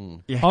card?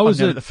 Yeah, I was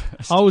I'm never at the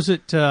first. I was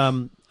at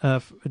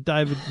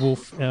David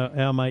Wolf,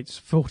 our mate's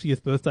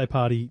 40th birthday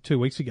party 2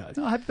 weeks ago.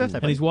 Oh, happy birthday,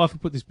 And buddy. his wife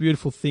had put this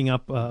beautiful thing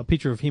up, a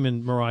picture of him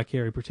and Mariah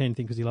Carey, pretend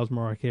thing because he loves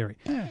Mariah Carey.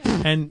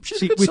 And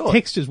She's a good with sort.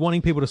 texters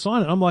wanting people to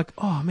sign it, I'm like,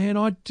 oh man,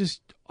 I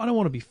don't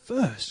want to be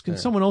first. Can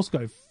someone else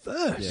go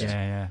first?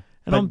 Yeah.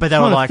 And But they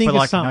were trying to like, think of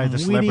no, something the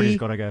celebrity's witty.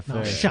 got to go No,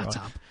 first. shut right?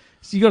 up.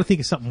 So you got to think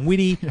of something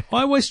witty.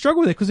 I always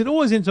struggle with it because it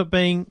always ends up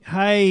being,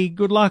 hey,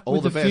 good luck All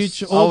with the the best.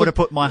 future. I would have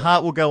put my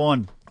heart will go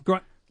on.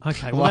 Great.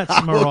 Okay, well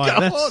that's Mariah.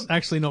 That's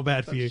actually not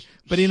bad for you.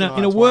 But in a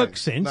Shania work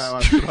Twain. sense,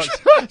 No,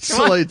 I'm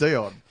Celine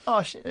Dion.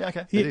 Oh, shit.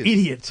 Okay. you is.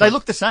 idiot. They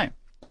look the same.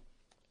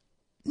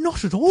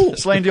 Not at all.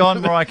 Celine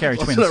Dion, Mariah Carey,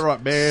 twins. Isn't that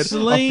right, man? I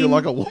Celine- feel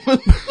like a woman.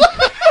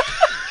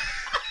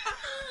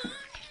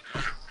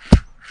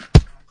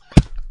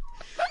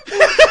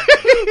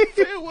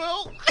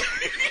 Farewell.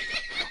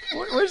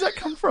 Where does that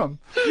come from?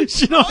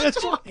 Shania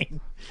Twain.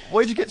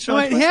 Where'd you get Mate,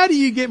 Sean? how do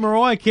you get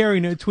Mariah Carey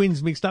and her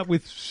twins mixed up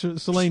with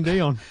Celine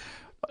Dion?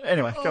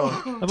 Anyway, go on.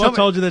 Have Tell I me-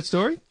 told you that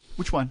story?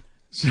 Which one?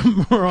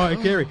 Mariah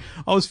Carey.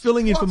 I was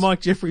filling in for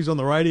Mike Jeffries on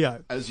the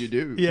radio. As you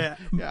do. Yeah.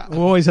 Yeah. We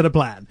always had a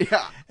plan.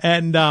 Yeah.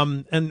 And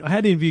I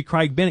had to interview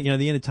Craig Bennett,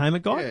 the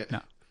entertainment guy. Yeah.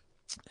 No.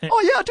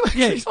 Oh, yeah, I do.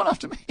 Yeah. He's on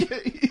after me. He's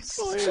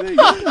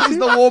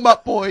the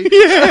warm-up boy.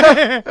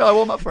 Yeah. I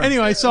warm up for him.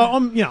 Anyway, so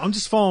I'm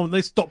just following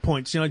these dot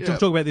points. Yeah.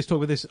 Talk about this, talk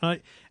about this.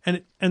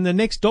 And the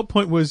next dot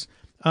point was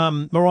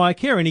Mariah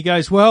Carey, and he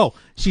goes, well,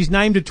 she's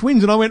named her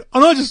twins, and I went,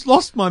 and I just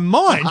lost my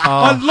mind.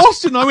 I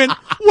lost it, and I went,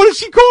 what did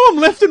she call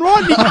them, left and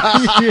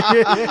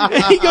right?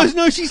 And he goes,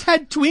 no, she's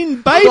had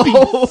twin babies.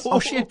 Oh,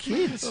 she had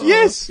kids.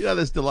 Yes. You know,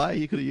 there's delay.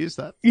 You could have used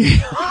that.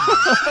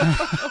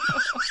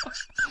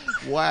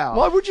 Wow.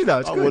 Why would you though?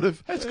 It's I good. would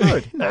have. That's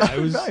good. No, it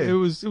was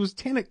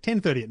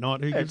 10:30 at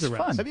night. Who gives It's a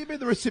rat's? fun. Have you been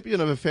the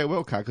recipient of a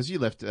farewell card? Because you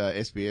left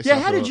SBS. Yeah,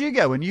 how did you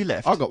go when you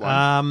left? I got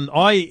one.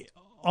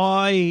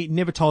 I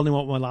never told him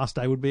what my last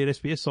day would be at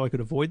SBS, so I could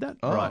avoid that.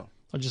 Oh. Right.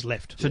 I just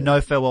left. So no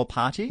farewell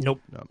party? Nope.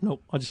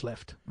 I just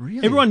left.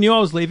 Really? Everyone knew I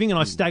was leaving, and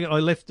I staggered. I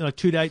left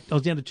 2 days. I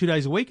was down to 2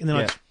 days a week, and then I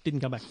Yeah. just didn't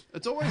come back.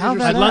 It's always How I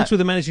about had that? lunch with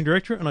the managing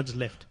director, and I just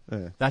left.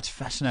 That's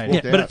fascinating.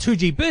 Yeah, but at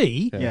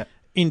 2GB Yeah.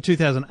 in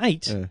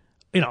 2008.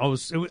 You know,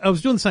 I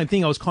was doing the same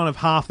thing. I was kind of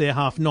half there,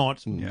 half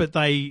not. But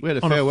they We had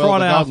a on farewell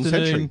Friday to the Golden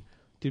afternoon. Century.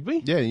 Did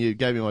we? Yeah, you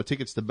gave me my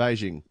tickets to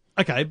Beijing.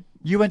 Okay,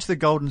 You went to the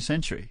Golden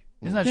Century.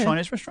 Isn't that a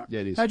Chinese restaurant?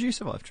 Yeah, it is. How'd you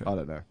survive, Trevor? I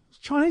don't know.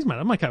 Chinese, mate.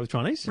 I'm okay with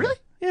Chinese. Really?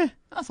 Yeah.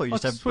 I thought you Like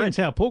used to have sweet and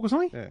bread. sour pork or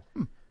something.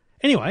 Yeah.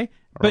 Anyway,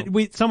 but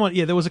with someone,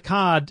 there was a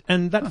card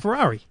and that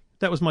Ferrari.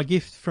 That was my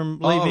gift from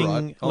leaving.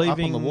 right. Oh,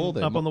 leaving up on the wall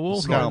then. Up on the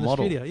wall. Scale in the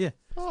model. studio, yeah.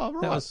 Oh,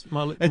 right. That was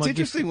my. It's my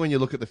interesting when you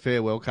look at the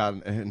farewell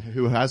card and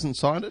who hasn't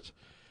signed it.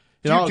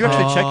 Do you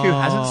actually check who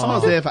hasn't I was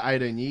signed it? there for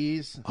 18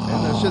 years.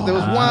 And there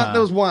was one.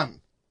 There was one.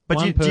 But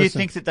One do you person.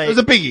 think that they... It was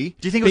a biggie.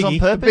 Do you think it was on Biggie.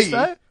 purpose, Biggie.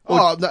 though?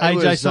 Oh, no,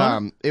 AJ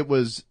signed it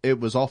was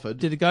offered.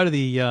 Did it go to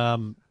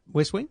the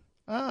West Wing?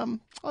 I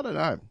don't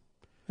know.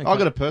 Okay. I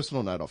got a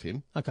personal note off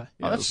him. Okay.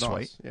 Yeah, Oh, it that's was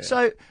sweet. nice.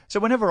 Yeah. So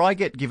whenever I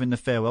get given the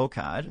farewell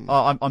card,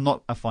 I'm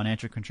not a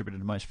financial contributor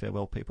to most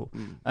farewell people,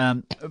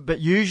 but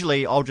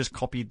usually I'll just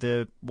copy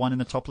the one in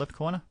the top left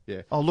corner.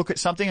 Yeah. I'll look at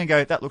something and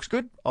go, that looks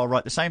good. I'll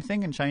write the same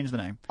thing and change the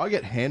name. I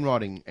get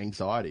handwriting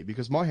anxiety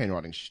because my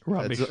handwriting's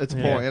Rubbish. It's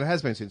Yeah. appalling, and it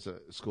has been since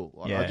school.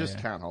 I Yeah, just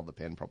yeah. can't hold the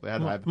pen properly. I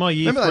had to have, My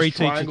year remember those 3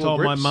 teacher triangle told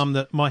my grips? mum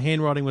that my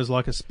handwriting was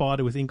like a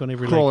spider with ink on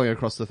every leg. crawling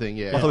across the thing.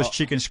 Yeah, I thought it was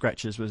chicken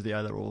scratches was the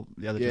other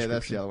yeah, description.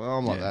 that's the other one.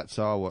 I'm like Yeah. that,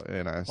 so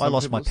I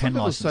lost my pen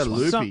some license people are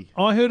once. so loopy.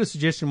 I heard a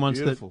suggestion once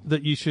Beautiful.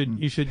 that you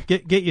should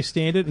get your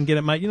standard and get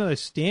it made. You know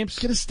those stamps?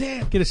 Get a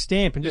stamp. Get a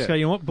stamp and just Yeah. go,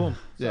 you know what, boom.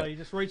 Yeah. So you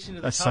just reach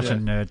into That's the such a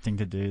cupboard. nerd thing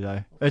to do,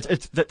 though. That's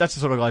the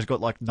sort of guy who's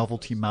got like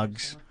novelty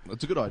mugs.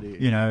 It's a good idea.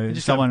 You know,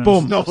 Just someone go,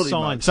 boom, Novelty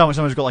signed.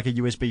 Someone's got like a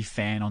USB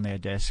fan on their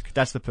desk.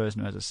 That's the person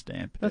who has a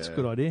stamp. That's a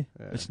good idea.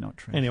 It's not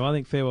true. Anyway, I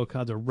think farewell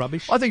cards are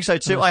rubbish. I think so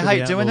too. And I should be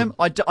hate doing them.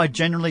 outlawed. I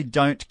generally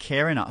don't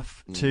care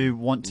enough to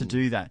want to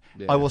do that.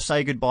 Yeah. I will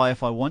say goodbye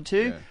if I want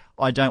to. Yeah.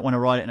 I don't want to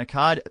write it in a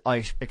card.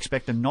 I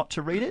expect them not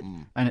to read it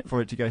and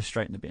for it to go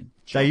straight in the bin.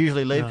 They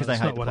usually leave No, because they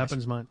that's hate not the what place.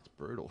 happens, mate.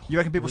 Brutal. You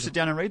reckon people sit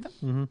down and read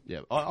them? Yeah,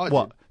 I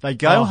What? did. They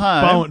go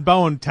home.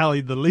 Bowen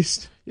tallied the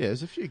list. Yeah,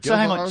 there's a few girls. So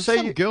hang on, so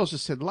some you- girls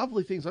just said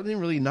lovely things. I didn't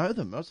really know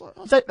them. I was like,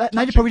 oh, They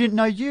probably didn't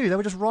know you. They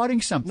were just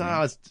writing something.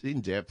 no, it's in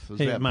depth. It was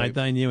Yeah, about mate,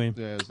 people. they knew him.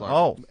 Yeah, it was like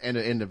Oh.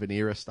 end of an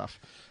era stuff.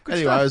 Good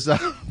Anyway, I was,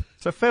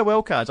 So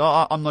farewell cards.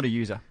 I'm not a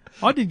user.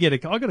 I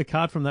got a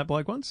card from that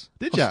bloke once.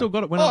 Did I've ya? still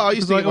got it. When Oh, I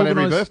used to because get one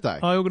every organised-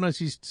 birthday. I organised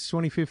his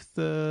 25th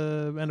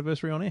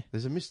anniversary on air.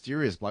 there's a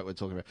mysterious bloke we're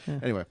talking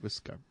about. Anyway, let's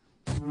go.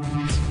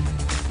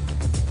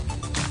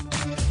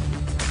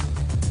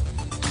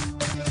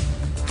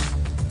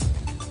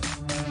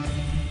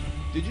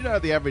 Did you know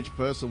the average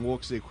person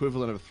walks the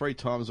equivalent of 3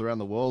 times around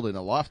the world in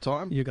a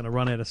lifetime? You're going to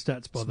run out of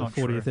stats by the not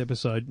 40th true.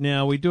 episode.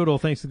 Now, we do it all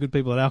thanks to the good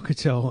people at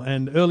Alcatel.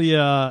 And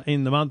earlier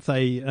in the month,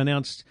 they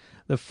announced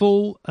the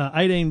full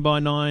 18 by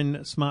 9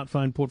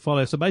 smartphone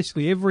portfolio. So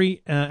basically,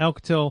 every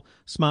Alcatel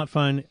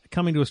smartphone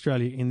coming to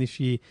Australia in this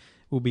year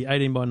will be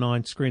 18 by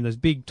 9 screen. Those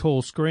big,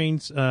 tall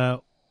screens.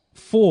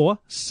 For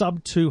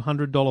sub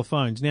 $200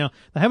 phones. Now,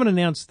 they haven't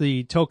announced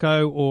the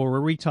telco or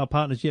retail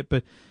partners yet,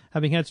 but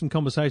having had some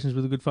conversations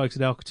with the good folks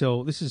at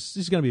Alcatel, this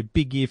is going to be a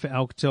big year for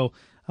Alcatel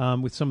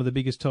with some of the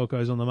biggest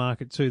telcos on the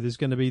market too. There's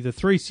going to be the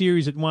 3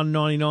 Series at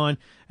 $199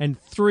 and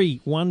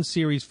 3 1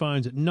 Series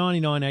phones at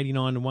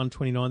 $99.89 and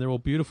 $129. They're all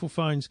beautiful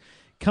phones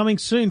coming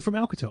soon from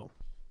Alcatel.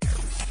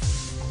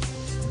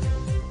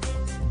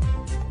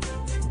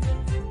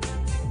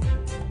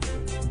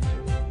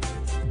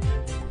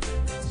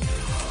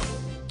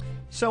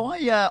 So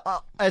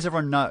as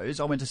everyone knows,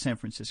 I went to San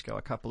Francisco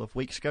a couple of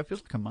weeks ago.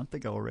 Feels like a month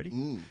ago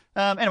already.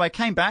 Anyway,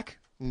 came back,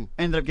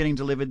 ended up getting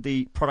delivered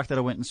the product that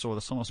I went and saw,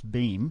 the Sonos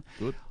Beam.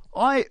 Good.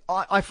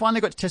 I finally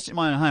got to test it in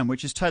my own home,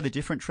 which is totally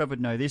different. Trevor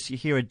would know this. You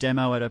hear a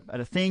demo at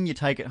a thing, you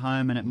take it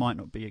home, and it might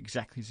not be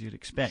exactly as you'd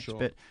expect. Sure.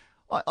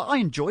 But I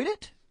enjoyed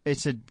it.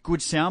 It's a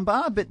good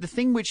soundbar, but the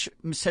thing which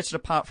sets it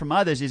apart from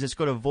others is it's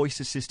got a voice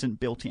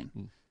assistant built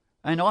in.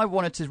 And I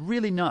wanted to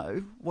really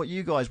know what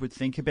you guys would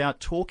think about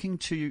talking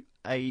to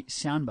a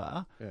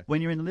soundbar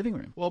when you're in the living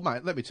room. Well,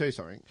 mate, let me tell you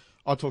something.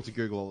 I talk to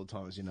Google all the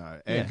time, as you know,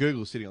 and Yeah.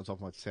 Google's sitting on top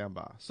of my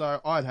soundbar. So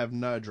I'd have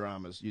no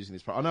dramas using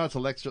this product. I know it's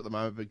Alexa at the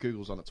moment, but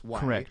Google's on its way.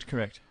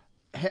 Correct.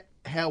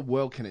 how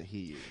well can it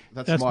hear you?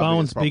 That's my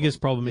Bowen's problem. biggest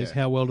problem is Yeah.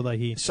 how well do they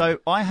hear? So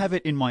I have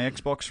it in my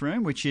Xbox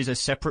room, which is a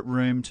separate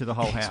room to the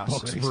whole house.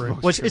 Xbox room.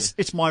 Well,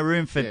 it's my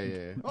room for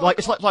like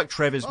it's like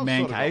Trevor's I've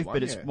man sort of got cave, one,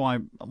 but it's yeah.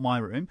 my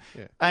room.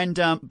 Yeah. And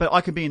but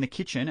I could be in the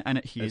kitchen and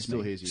it hears still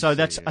me. hears you, so so,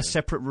 that's yeah. a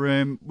separate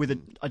room with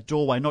a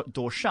doorway, not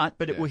door shut,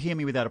 but it will hear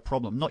me without a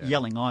problem. Not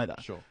yelling either.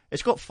 Sure.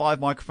 It's got 5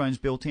 microphones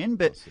built in,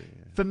 but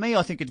for me,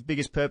 I think its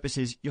biggest purpose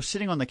is you're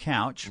sitting on the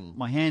couch,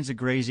 my hands are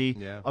greasy.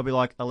 Yeah. I'll be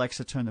like,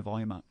 Alexa, turn the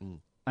volume up,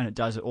 and it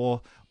does it.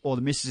 Or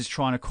the missus is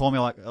trying to call me,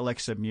 like,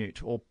 Alexa,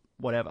 mute or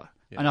whatever.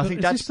 And I think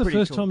Is that's this the pretty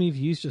first cool. time you've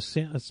used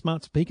a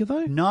smart speaker,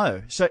 though?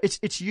 No. So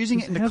it's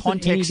using it in the How's it any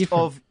context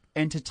different? of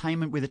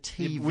entertainment with a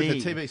TV. With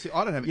the TV, see,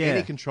 I don't have Yeah.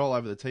 any control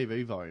over the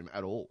TV volume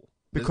at all.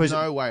 There's Because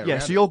no way around yeah,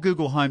 so it. your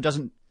Google Home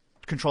doesn't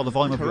control the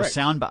volume Correct. of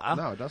your soundbar.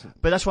 No, it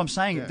doesn't. But that's what I'm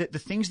saying. Yeah. The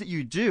things that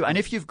you do, and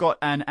if you've got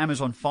an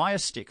Amazon Fire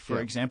Stick, for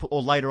Yeah. example,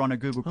 or later on a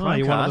Google Oh,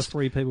 you're one of the Chromecast.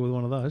 3 people with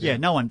one of those. Yeah,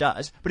 no one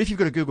does. But if you've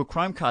got a Google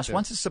Chromecast,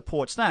 once it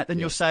supports that, then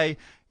you'll say,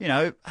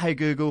 hey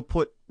Google,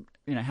 put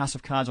House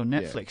of Cards on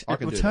Netflix. I It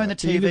can will do turn that.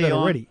 the So you TV did that on.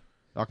 already.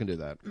 I can do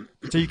that.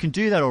 So you can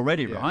do that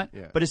already, right?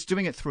 yeah. But it's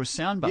doing it through a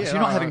soundbar. Yeah, so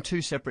you're not having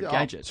 2 separate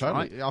gadgets, totally.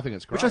 right? Yeah, I think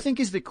it's great. Which I think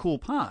is the cool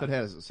part. But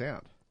how does it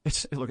sound?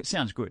 Look, it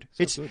sounds good.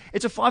 Sounds good.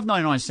 It's a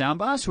 $5.99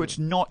 soundbar, so it's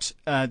not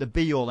the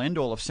be-all,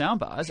 end-all of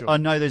soundbars. Sure. I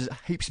know there's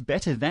heaps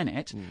better than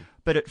it,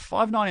 but at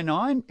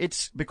 $5.99,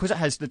 it's because it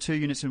has the 2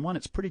 units in one.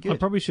 It's pretty good. I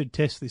probably should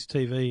test this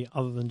TV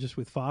other than just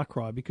with Far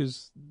Cry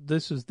because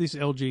this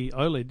LG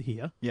OLED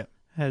here Yeah.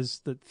 has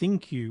the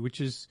ThinQ, which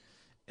is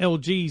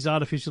LG's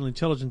artificial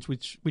intelligence,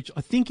 which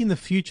I think in the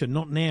future,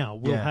 not now,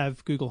 will Yeah.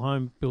 have Google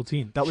Home built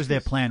in. That was their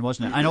plan,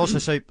 wasn't it? And also,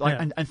 so like,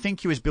 Yeah. and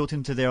ThinQ is built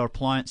into their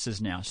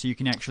appliances now, so you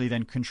can actually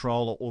then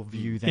control or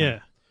view them, Yeah.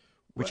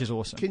 which is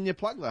awesome. Can you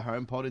plug the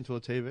HomePod into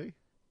a TV?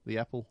 The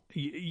Apple?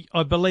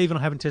 I believe, and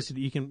I haven't tested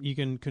it, you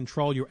can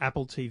control your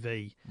Apple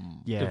TV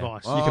yeah.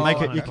 device. You can make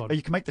it. HomePod.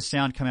 You can make the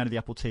sound come out of the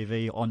Apple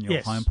TV on your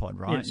Yes. HomePod,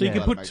 right? Yeah, so you can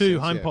that put makes 2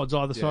 sense, yeah. HomePods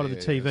either side of the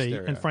Yeah, TV,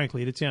 stereo. and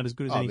frankly, it'd sound as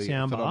good as any It'd be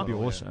soundbar. That'd be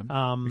phenomenal, yeah.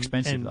 awesome.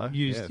 Expensive and though.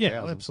 Use, Yeah, yeah,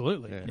 $1,000.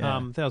 absolutely. Yeah.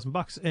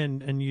 $1,000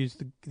 and use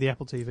the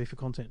Apple TV for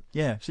content.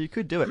 Yeah, so you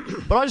could do it.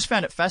 But I just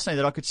found it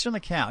fascinating that I could sit on the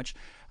couch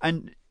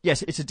and,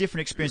 yes, it's a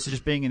different experience to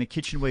just being in the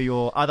kitchen where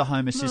your other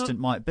home assistant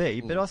might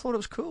be, but I thought it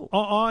was cool.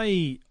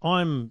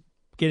 I'm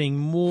getting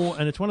more,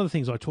 and it's one of the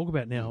things I talk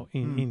about now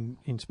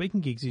in speaking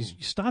gigs, is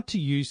you start to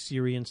use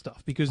Siri and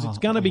stuff because it's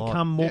going to a lot.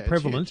 become more Yeah, it's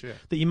prevalent huge, yeah.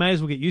 that you may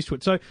as well get used to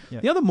it. So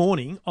the other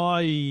morning,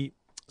 I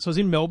was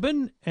in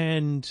Melbourne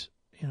and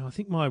I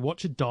think my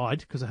watch had died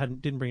because I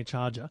didn't bring a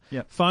charger.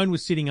 Yep. Phone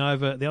was sitting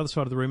over the other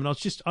side of the room, and I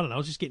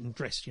was just getting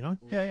dressed, Yeah,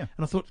 yeah. And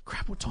I thought,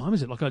 crap, what time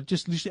is it? Like I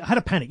had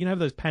a panic,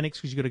 those panics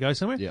because you got to go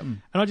somewhere. Yeah. And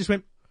I just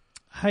went,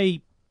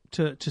 hey,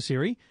 to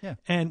Siri, Yeah.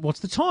 and what's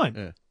the time?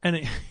 Yeah. And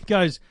it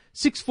goes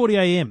 6:40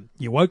 a.m.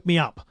 You woke me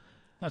up.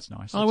 That's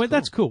nice. I went,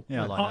 that's cool.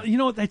 Yeah, I like that. You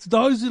know what? It's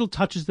those little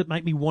touches that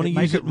make me want to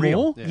It use make it it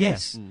real. more. Yeah.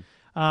 Yes.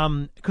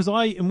 Because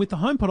and with the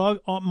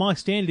HomePod, my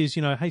standard is,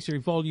 hey Siri,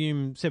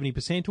 volume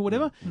 70% or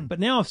whatever. But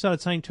now I've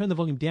started saying, turn the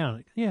volume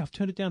down. Yeah, I've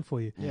turned it down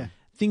for you. Yeah.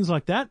 Things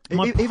like that.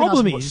 My Even problem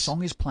asking what is,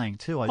 song is playing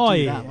too. I Oh, do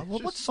yeah. that.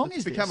 Like, what song It's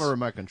is become this? a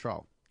remote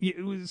control.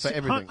 for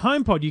everything.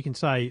 HomePod, you can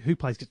say who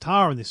plays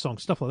guitar in this song,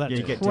 stuff like that. Yeah,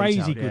 you It's get crazy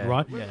detailed, good, yeah.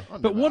 right? Yeah.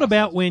 I've But never what asked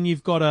about it. when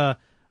you've got a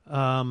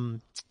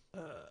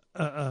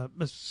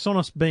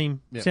Sonos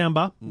Beam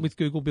soundbar with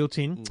Google built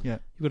in? Yeah.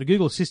 You've got a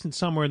Google Assistant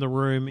somewhere in the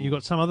room. You've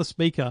got some other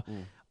speaker.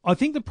 I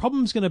think the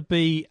problem's going to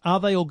be, are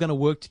they all going to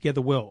work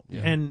together well?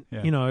 And,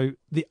 Yeah.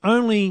 the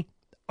only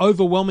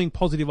overwhelming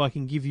positive I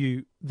can give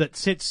you that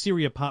sets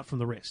Siri apart from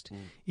the rest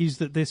is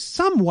that there's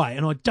some way,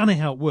 and I don't know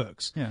how it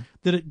works, Yeah.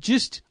 that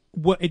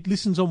it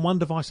listens on one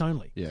device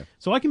only. Yeah.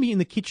 So I can be in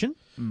the kitchen,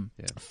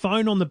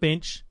 phone on the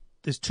bench,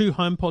 there's 2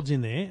 HomePods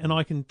in there, and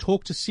I can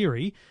talk to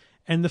Siri,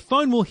 and the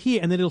phone will hear,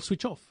 and then it'll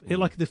switch off.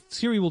 Like the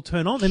Siri will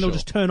turn on, then it'll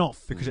just turn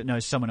off. Because it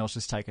knows someone else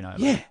has taken over.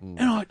 Yeah,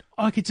 and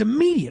it's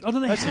immediate. I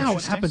don't know That's how it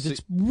interesting. happens.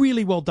 It's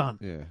really well done.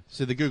 Yeah.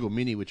 So the Google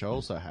Mini, which I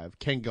also have,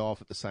 can go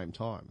off at the same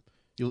time.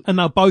 And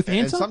they'll both And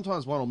answer?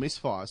 sometimes one will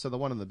misfire. So the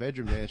one in the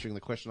bedroom is answering the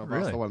question I've asked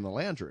Really? the one in the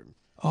lounge room.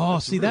 Oh,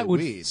 That's see, that really would...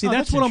 weird. See, Oh,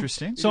 that's that's what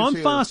interesting. So You I'm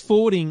see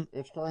fast-forwarding...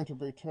 It's going to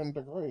be 10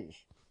 degrees.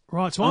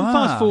 Right, so I'm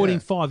fast-forwarding yeah.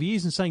 5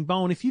 years and saying,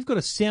 Bowen, if you've got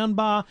a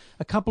soundbar,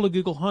 a couple of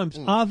Google Homes,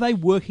 are they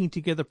working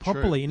together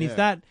properly? And yeah. is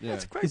that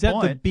That's a great is that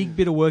the point. big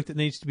bit of work that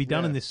needs to be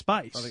done Yeah. in this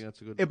space? I think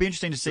that's a good... It'll be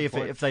interesting to see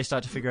point. if they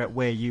start to figure out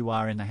where you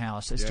are in the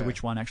house as to Yeah.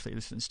 which one actually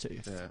listens to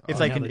you. Yeah. If Oh,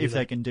 they how can, they do if that.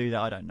 they can do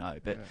that, I don't know.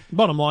 But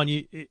Bottom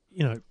line,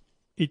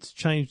 it's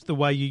changed the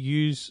way you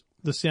use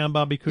the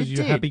soundbar because It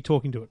you're did. happy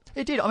talking to it.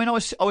 it did. I mean, I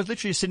was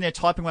literally sitting there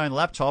typing away on the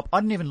laptop. I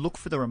didn't even look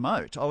for the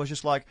remote. I was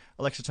just like,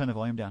 Alexa, turn the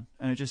volume down,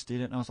 and it just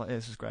did it. And I was like, yeah,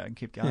 this is great. I can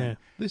keep going. Yeah.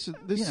 This it's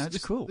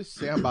this, cool. This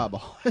soundbar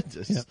behind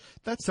us,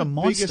 that's a the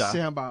biggest monster.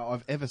 soundbar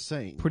I've ever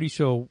seen. Pretty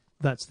sure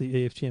that's the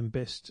EFTM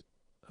Best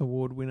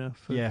Award winner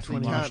for Yeah, from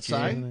 20 last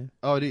Can't year. say.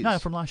 Oh, it is. No,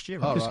 from last year.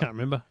 Oh, I just right. can't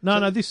remember.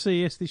 No, this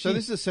CES this So year.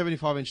 this is a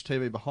 75-inch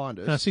TV behind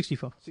us. No,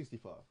 65.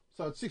 65.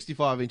 So it's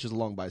 65 inches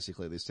long,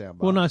 basically, this soundbar.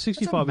 Well, no,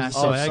 65 is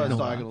massive. diagonal. it's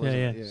diagonal, yeah,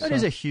 isn't yeah. it? Yeah. That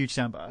is a huge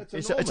soundbar. It's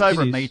It's enormous.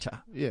 over It a is. metre.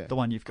 Yeah. The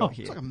one you've Oh, got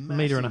here. It's like a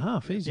metre and a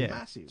half, easy. It's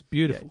massive. It's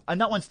beautiful.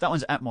 And that one's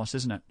Atmos,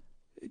 isn't it?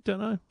 Don't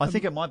know. I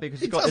think it might be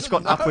because He it's got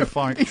doesn't know. upward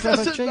firing. He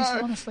doesn't Jeez,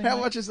 know. honestly, How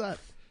mate. much is that?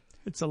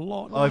 It's a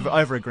lot. Over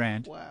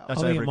 $1,000. Wow. That's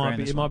I think over it might $1,000.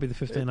 be. this It one. might be the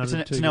 1500.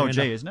 It's an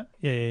LG, isn't it?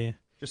 Yeah, yeah, yeah.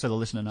 Just so the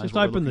listener knows. Just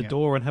what we're open the looking at.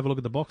 door and have a look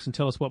at the box and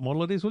tell us what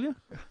model it is, will you?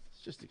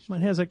 It's just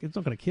Mate, how's that? It's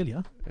not going to kill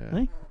you.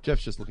 Yeah. Eh?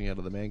 Jeff's just looking out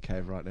of the man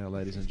cave right now,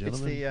 ladies and It's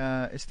gentlemen. the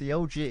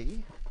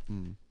LG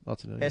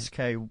Lots of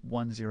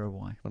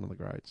SK10Y. one of the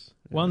greats.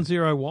 Yeah.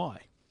 10Y.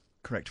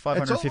 Correct.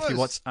 550 almost-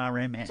 watts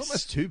RMS. It's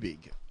almost too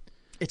big.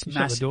 It's You shut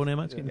the massive. door now,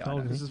 mate. It's getting Yeah, I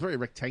cold. know. This is very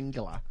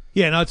rectangular.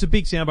 Yeah, no, it's a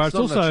big soundbar. It's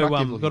not an also attractive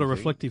got a looking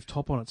reflective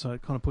top on it, so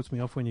it kind of puts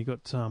me off when you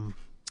got content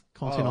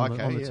on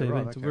the okay, TV.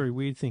 right, It's a okay. very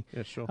weird thing.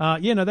 Yeah, sure.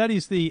 Yeah, no, that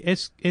is the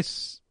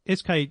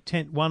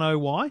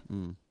SK10Y.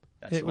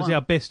 That's It the was one.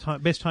 our best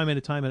home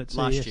entertainment at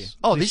Last CES. year.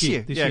 Oh, this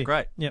year. Yeah,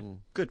 great. Yep.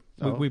 Good.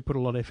 We put a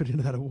lot of effort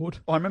into that award.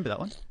 Oh, I remember that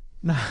one.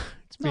 No,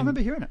 it's No, I been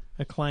remember hearing it.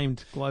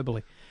 acclaimed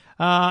globally.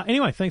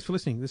 Anyway, thanks for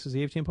listening. This is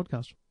the EFTM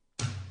podcast.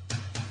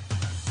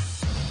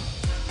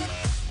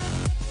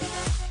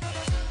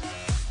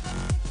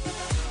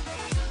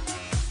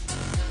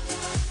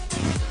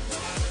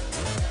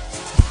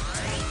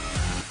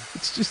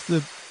 It's just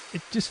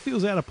it just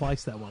feels out of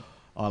place, that one.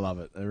 I love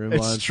it. It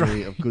reminds me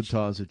strange. of good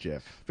times with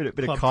Jeff. Bit of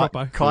Club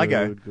Troppo.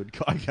 Kygo. Good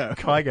Kygo.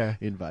 Kygo.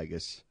 In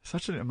Vegas.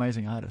 Such an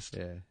amazing artist.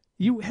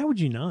 Yeah. How would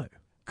you know?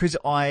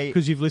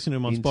 Because you've listened to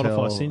him on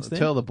Spotify since then?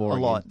 Tell the boring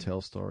A lot.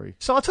 Intel story.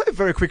 So I'll tell you a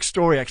very quick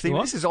story, actually.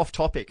 What? This is off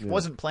topic. It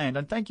wasn't planned.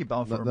 And thank you,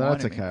 Bowen, for No, reminding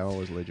that's okay. me. I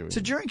always lead you in.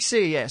 So during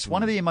CES,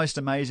 one of the most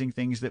amazing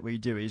things that we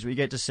do is we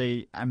get to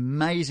see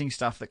amazing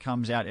stuff that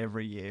comes out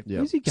every year. Yeah.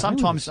 Where's he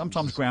going with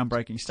Sometimes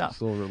groundbreaking stuff.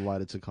 It's all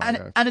related to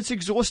Kygo. And it's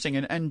exhausting.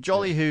 And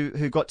Jolly,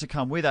 who got to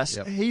come with us,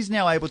 Yep. he's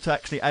now able to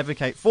actually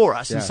advocate for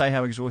us and Yeah. say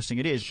how exhausting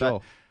it is. Sure.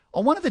 But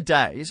on one of the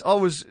days, I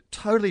was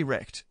totally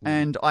wrecked,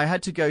 and I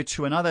had to go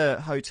to another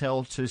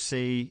hotel to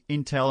see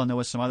Intel, and there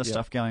was some other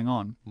stuff going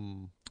on.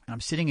 And I'm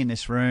sitting in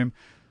this room,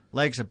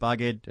 legs are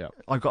buggered. Yep.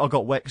 I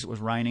got wet because it was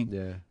raining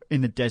Yeah.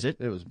 in the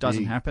desert. It was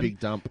Doesn't big, happen. Big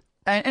dump.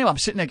 And anyway, I'm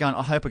sitting there going,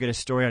 I hope I get a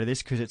story out of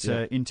this because it's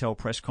an Intel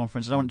press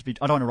conference. I don't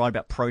want to write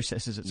about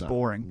processors. It's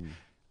boring.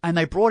 And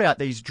they brought out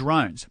these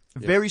drones,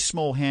 very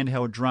small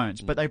handheld drones,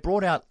 but they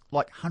brought out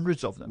like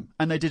hundreds of them.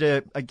 And they did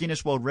a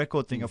Guinness World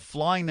Record thing of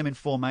flying them in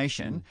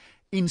formation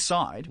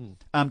inside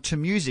to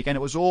music, and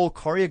it was all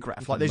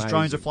choreographed. Like these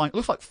drones are flying. It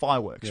looks like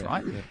fireworks,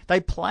 right? Yeah.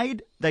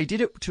 They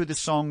did it to the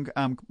song,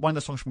 one of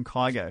the songs from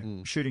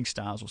Kygo, Shooting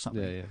Stars or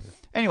something. Yeah.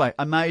 Anyway,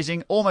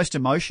 amazing, almost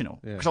emotional.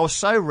 Because I was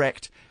so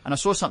wrecked and I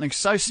saw something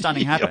so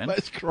stunning happen.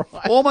 almost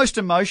cried. Almost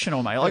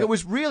emotional, mate. Like it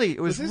was really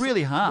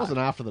It hard. wasn't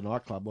after the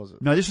nightclub, was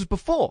it? No, this was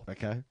before.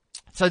 Okay.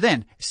 So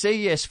then,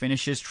 CES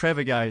finishes.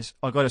 Trevor goes,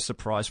 I got a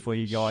surprise for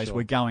you guys. Sure.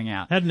 We're going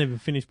out. Hadn't even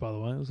finished, by the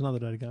way. It was another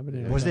day to go. But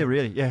anyway. Was there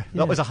really? Yeah.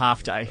 That was a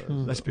half day.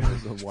 Let's be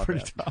honest. It was a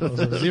Pretty wipeout. tough. It was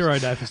a 0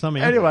 day for some.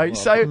 Anyway,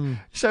 Well,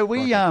 so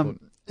we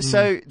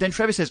so then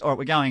Trevor says, "All right,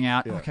 we're going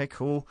out. Yeah. Okay,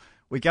 cool.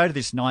 We go to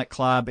this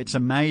nightclub. It's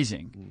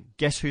amazing.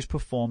 Guess who's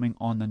performing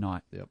on the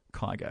night? Yep.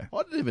 Kygo.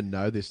 I didn't even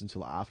know this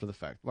until after the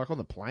fact. Like on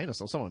the plane or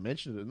something. Someone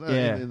mentioned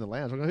it in the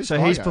lounge. I go, who's So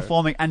he's Kygo?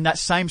 performing, and that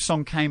same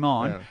song came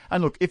on. Yeah.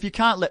 And look, if you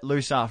can't let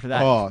loose after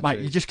that, Oh, mate,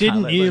 geez. you just can't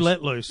Didn't let you loose.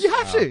 let loose? You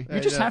have to. You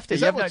just have to. Is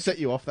You that have what no- set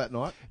you off that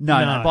night?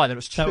 No, No. by then it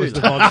was too That was the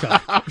late.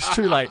 vodka. It was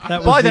too late. That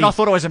was By then the- I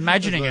thought I was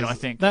imagining it, I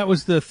think. That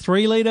was the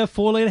 3 litre,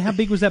 4 litre. How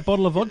big was that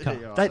bottle of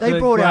vodka? They The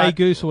brought Grey out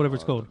Goose or whatever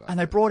it's called. and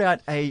they brought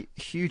out a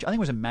huge, I think it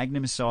was a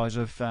magnum size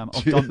of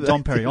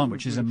Dom Perignon,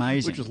 which is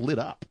amazing. Which was lit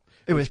up.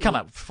 It was come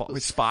up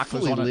with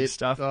sparklers Fully on it and lit.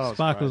 stuff. Oh, it's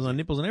Sparkles crazy. on the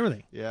nipples and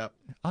everything. Yeah.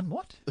 On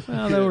what?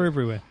 Well, they were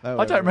everywhere. They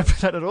were I don't remember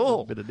that at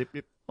all. A bit of dip,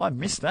 dip. I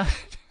missed that.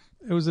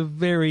 It was a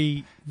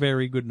very,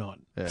 very good night.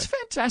 It's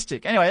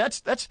fantastic. Anyway,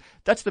 that's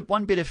the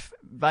one bit of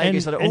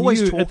Vegas that I and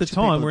always you, talk at the to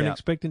time, people were an about.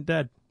 expectant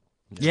dad.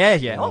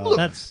 Yeah. Oh, look,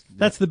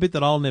 That's the bit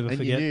that I'll never And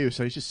forget. you knew,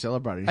 so he's just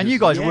celebrating. and you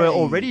guys were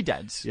already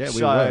dads. Yeah, we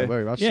so, were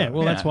very much Yeah, so.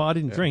 well, that's why I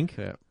didn't drink.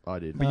 Yeah, I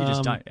did. But you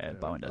just don't. Yeah,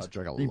 Bowen I does.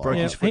 drank a He lot. broke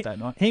Yeah, his foot that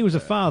night. he was a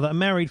father, a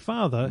married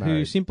father, who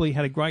Married. simply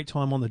had a great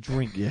time on the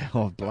drink. Yeah,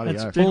 oh, bloody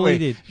That's oath. all he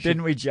did.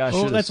 Didn't we just? Oh,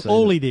 Should've that's seen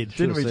all it. he did.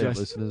 Didn't we Should've seen it, just?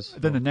 listeners.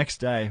 Then the next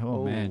day,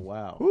 oh, Oh, man.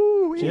 wow.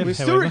 Ooh, Jeff, We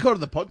still however- recorded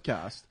the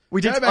podcast.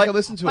 We did- Go back I- and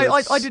listen to I-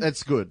 it. I did-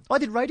 It's good. I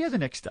did radio the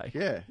next day.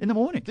 Yeah. In the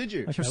morning. Did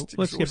you? Okay, Just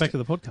let's get back to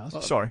the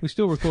podcast. Sorry. We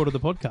still recorded the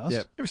podcast.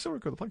 Yeah. We still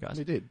record the podcast.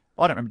 We did.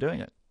 I don't remember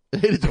doing it. He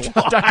did.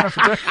 I don't remember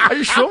doing it. Are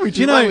you sure we did?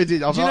 you know- we did. do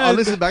you I know-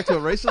 listened back to it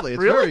recently.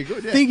 It's Really? very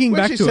good. Yeah. Thinking We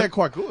back actually to sound it-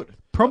 quite good. I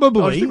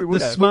Probably think we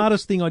would the have.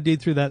 smartest thing I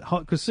did through that,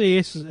 because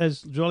CES,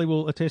 as Jolly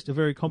will attest, a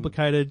very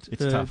complicated,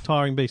 It's tough.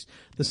 tiring beast.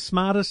 The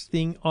smartest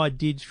thing I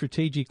did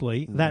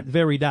strategically that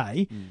very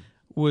day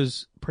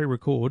was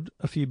pre-record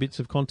a few bits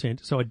of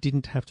content, so I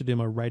didn't have to do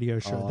my radio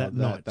show that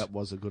night. That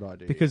was a good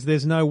idea. Because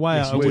there's no way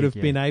Yes, I you would did, have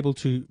yeah. been able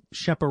to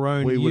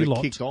chaperone we you would have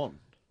lot kicked on.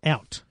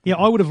 out. Yeah,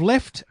 I would have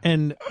left,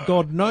 and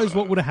God knows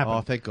what would have happened.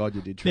 Oh, thank God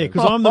you did, Yeah, Trev.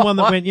 because I'm the one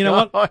that went, you know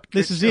what? God.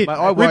 This is it. Mate,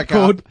 I woke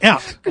Ripcord, up.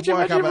 out. Could you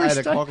I woke imagine up if at we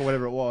 8 o'clock or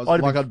whatever it was, I'd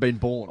have like been- I'd been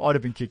born. I'd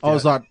have been kicked I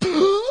was out. like,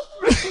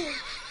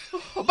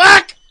 I'm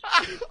back!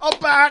 I'm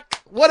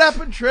back! What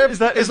happened, Trev? Is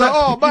that-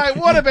 oh, mate,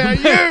 what about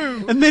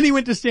you? And then he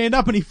went to stand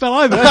up and he fell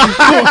over.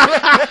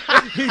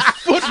 His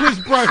foot was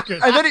broken.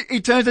 And then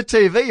he turns the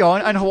TV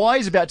on, and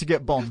Hawaii's about to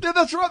get bombed. Yeah,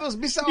 that's right, there was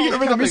missiles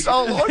remember the coming.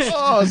 missile launch?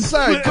 Oh, so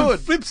And good.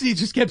 Flipsy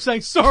just kept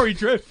saying, sorry,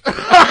 Trev.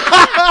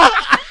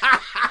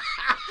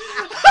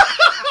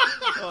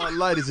 Oh,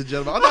 ladies and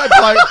gentlemen, I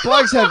know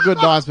blokes have good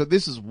nights, but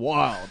this is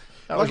wild.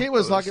 was- It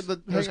was it like was- the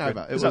it was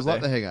Hangover. good. It It was was up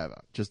like there. the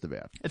Hangover, just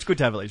about. It's good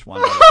to have at least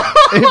one.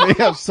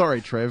 I'm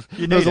sorry, Trev.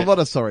 You There's need a it. lot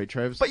of sorry,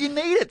 Trevs. But you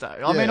need it, though.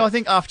 I mean, Yeah. I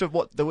think after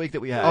the week that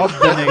we had,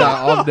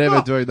 I'm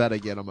never doing that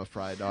again, I'm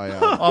afraid.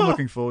 I'm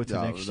looking forward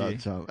to next year.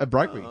 It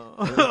broke me.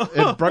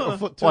 It broke my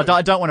foot too. Well,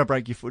 I don't want to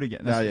break your foot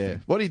again. No, That's the yeah.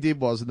 thing. What he did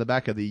was in the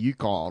back of the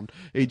Yukon,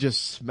 he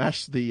just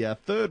smashed the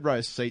third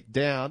row seat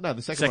down. No,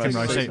 the second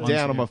row seat ones,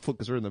 down on yeah. my foot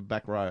because we're in the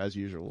back row as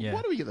usual. Yeah.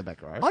 Why do we get the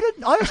back row? I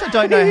also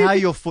don't know how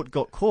your foot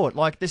got caught.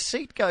 Like, the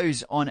seat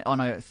goes on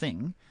a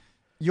thing.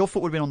 Your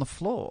foot would have been on the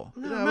floor.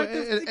 No, mate, and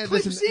it there's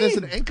clips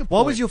an in. anchor point.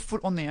 Why was your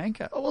foot on the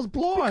anchor? I was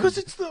blind. Because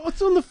it's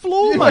on the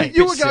floor, you, mate.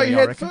 you were Bit going silly, I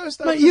head reckon.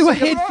 first. Mate, you were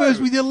head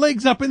first with your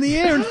legs up in the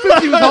air, and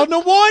Flipsy was holding a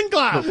wine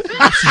glass.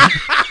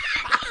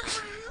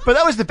 But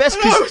that was the best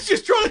I was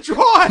just trying to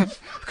drive.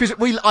 because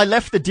I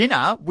left the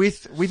dinner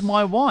with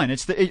my wine.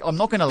 I'm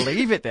not going to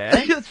leave it there.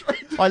 That's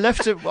right. I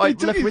left it. I He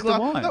took left his with the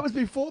glass. wine. That was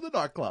before the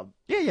nightclub.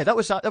 Yeah. That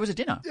was a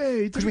dinner. Yeah, he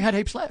because took- we had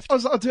heaps left. I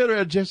turned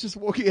around, Jeff's just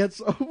walking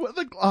outside with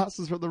the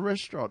glasses from the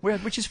restaurant.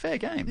 Which is fair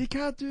game. You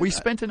can't do We that.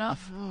 spent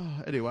enough. Oh,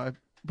 anyway,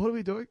 what are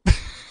we doing?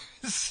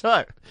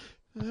 So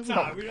No,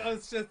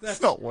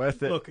 it's not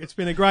worth it. Look, it's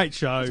been a great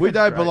show. We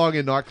don't great. belong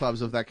in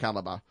nightclubs of that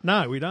calibre.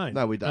 No, we don't.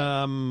 No, we don't.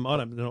 I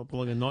don't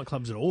belong in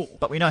nightclubs at all.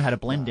 But we know how to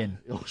blend in.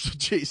 Oh,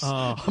 jeez.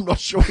 Oh. I'm not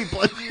sure we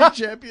played the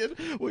champion.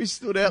 We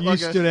stood out You like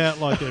stood out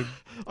like a...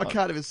 I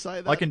can't even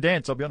say that. I can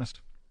dance. I'll be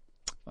honest.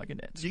 I can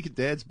dance. You can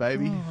dance,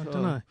 baby. I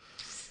don't know.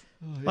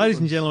 Ladies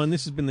and gentlemen,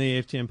 this has been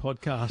the EFTM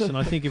podcast, and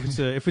I think if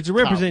it's a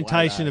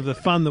representation of the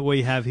fun that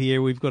we have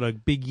here, we've got a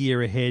big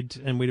year ahead,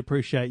 and we'd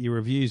appreciate your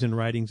reviews and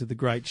ratings of the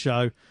great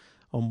show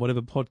on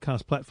whatever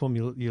podcast platform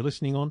you're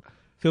listening on.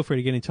 Feel free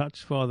to get in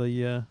touch via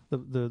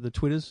the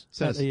Twitters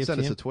Send at us, EFTM,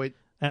 send us a tweet.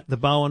 at the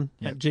Bowen,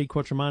 Yep. at G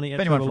Quattromani, If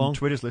at anyone Trevor from Long.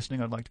 Twitter's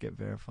listening, I'd like to get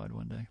verified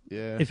one day.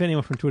 Yeah. If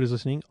anyone from Twitter's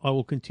listening, I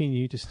will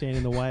continue to stand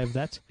in the way of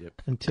that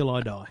Yep. until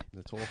I die.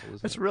 That's awful,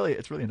 isn't It's it?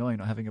 really annoying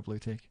not having a blue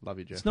tick. Love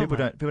you, Jeff. It's not, People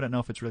mate. don't know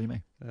if it's really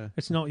me.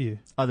 It's not you.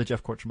 Other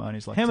Geoff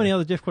Quattromani's like How many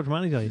other Jeff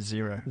Quattromanis are you?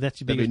 zero.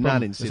 That's your There'll be biggest none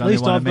problem. in At Sydney. Only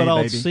least one I've of got me,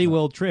 old baby.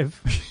 SeaWorld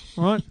Trev,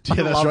 right? Yeah,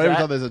 that's love right. Every that.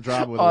 time there's a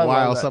drama with I a love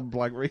whale, that. some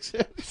bloke reeks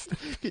out.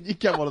 Can you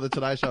come on to the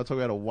Today Show and talk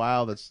about a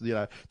whale that's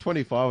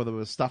 25 of them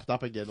are stuffed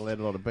up again and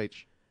landed on a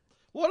beach?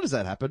 Why does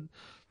that happen?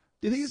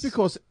 Do you think it's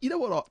because you know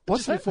what?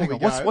 What's just that? before Hang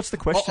we on, go, what's the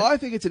question? I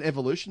think it's an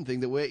evolution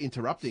thing that we're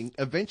interrupting.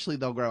 Eventually,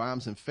 they'll grow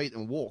arms and feet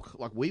and walk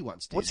like we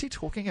once did. What's he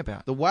talking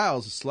about? The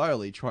whales are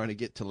slowly trying to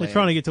get to land. They're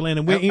trying to get to land,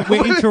 and we're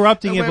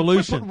interrupting And we're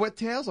evolution. putting wet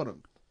towels on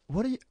them.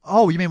 What are you?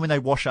 Oh, you mean when they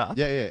wash up?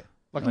 Yeah.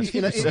 Like That's-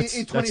 in that's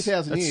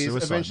 20,000 that's years,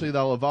 suicide, eventually mate.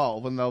 they'll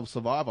evolve and they'll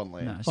survive on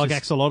land. No, it's Like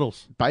just-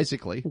 axolotls.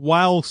 Basically.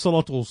 Whale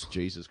solotls.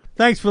 Jesus.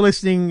 Thanks for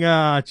listening.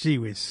 Gee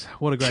whiz.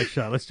 What a great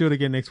show. Let's do it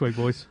again next week,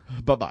 boys.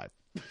 Bye-bye.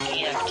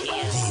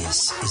 EFTM.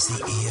 This is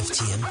the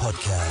EFTM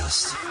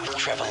podcast with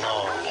Trevor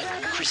Long,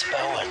 Chris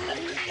Bowen,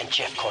 and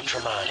Geoff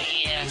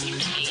Quattromani.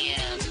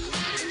 EFTM.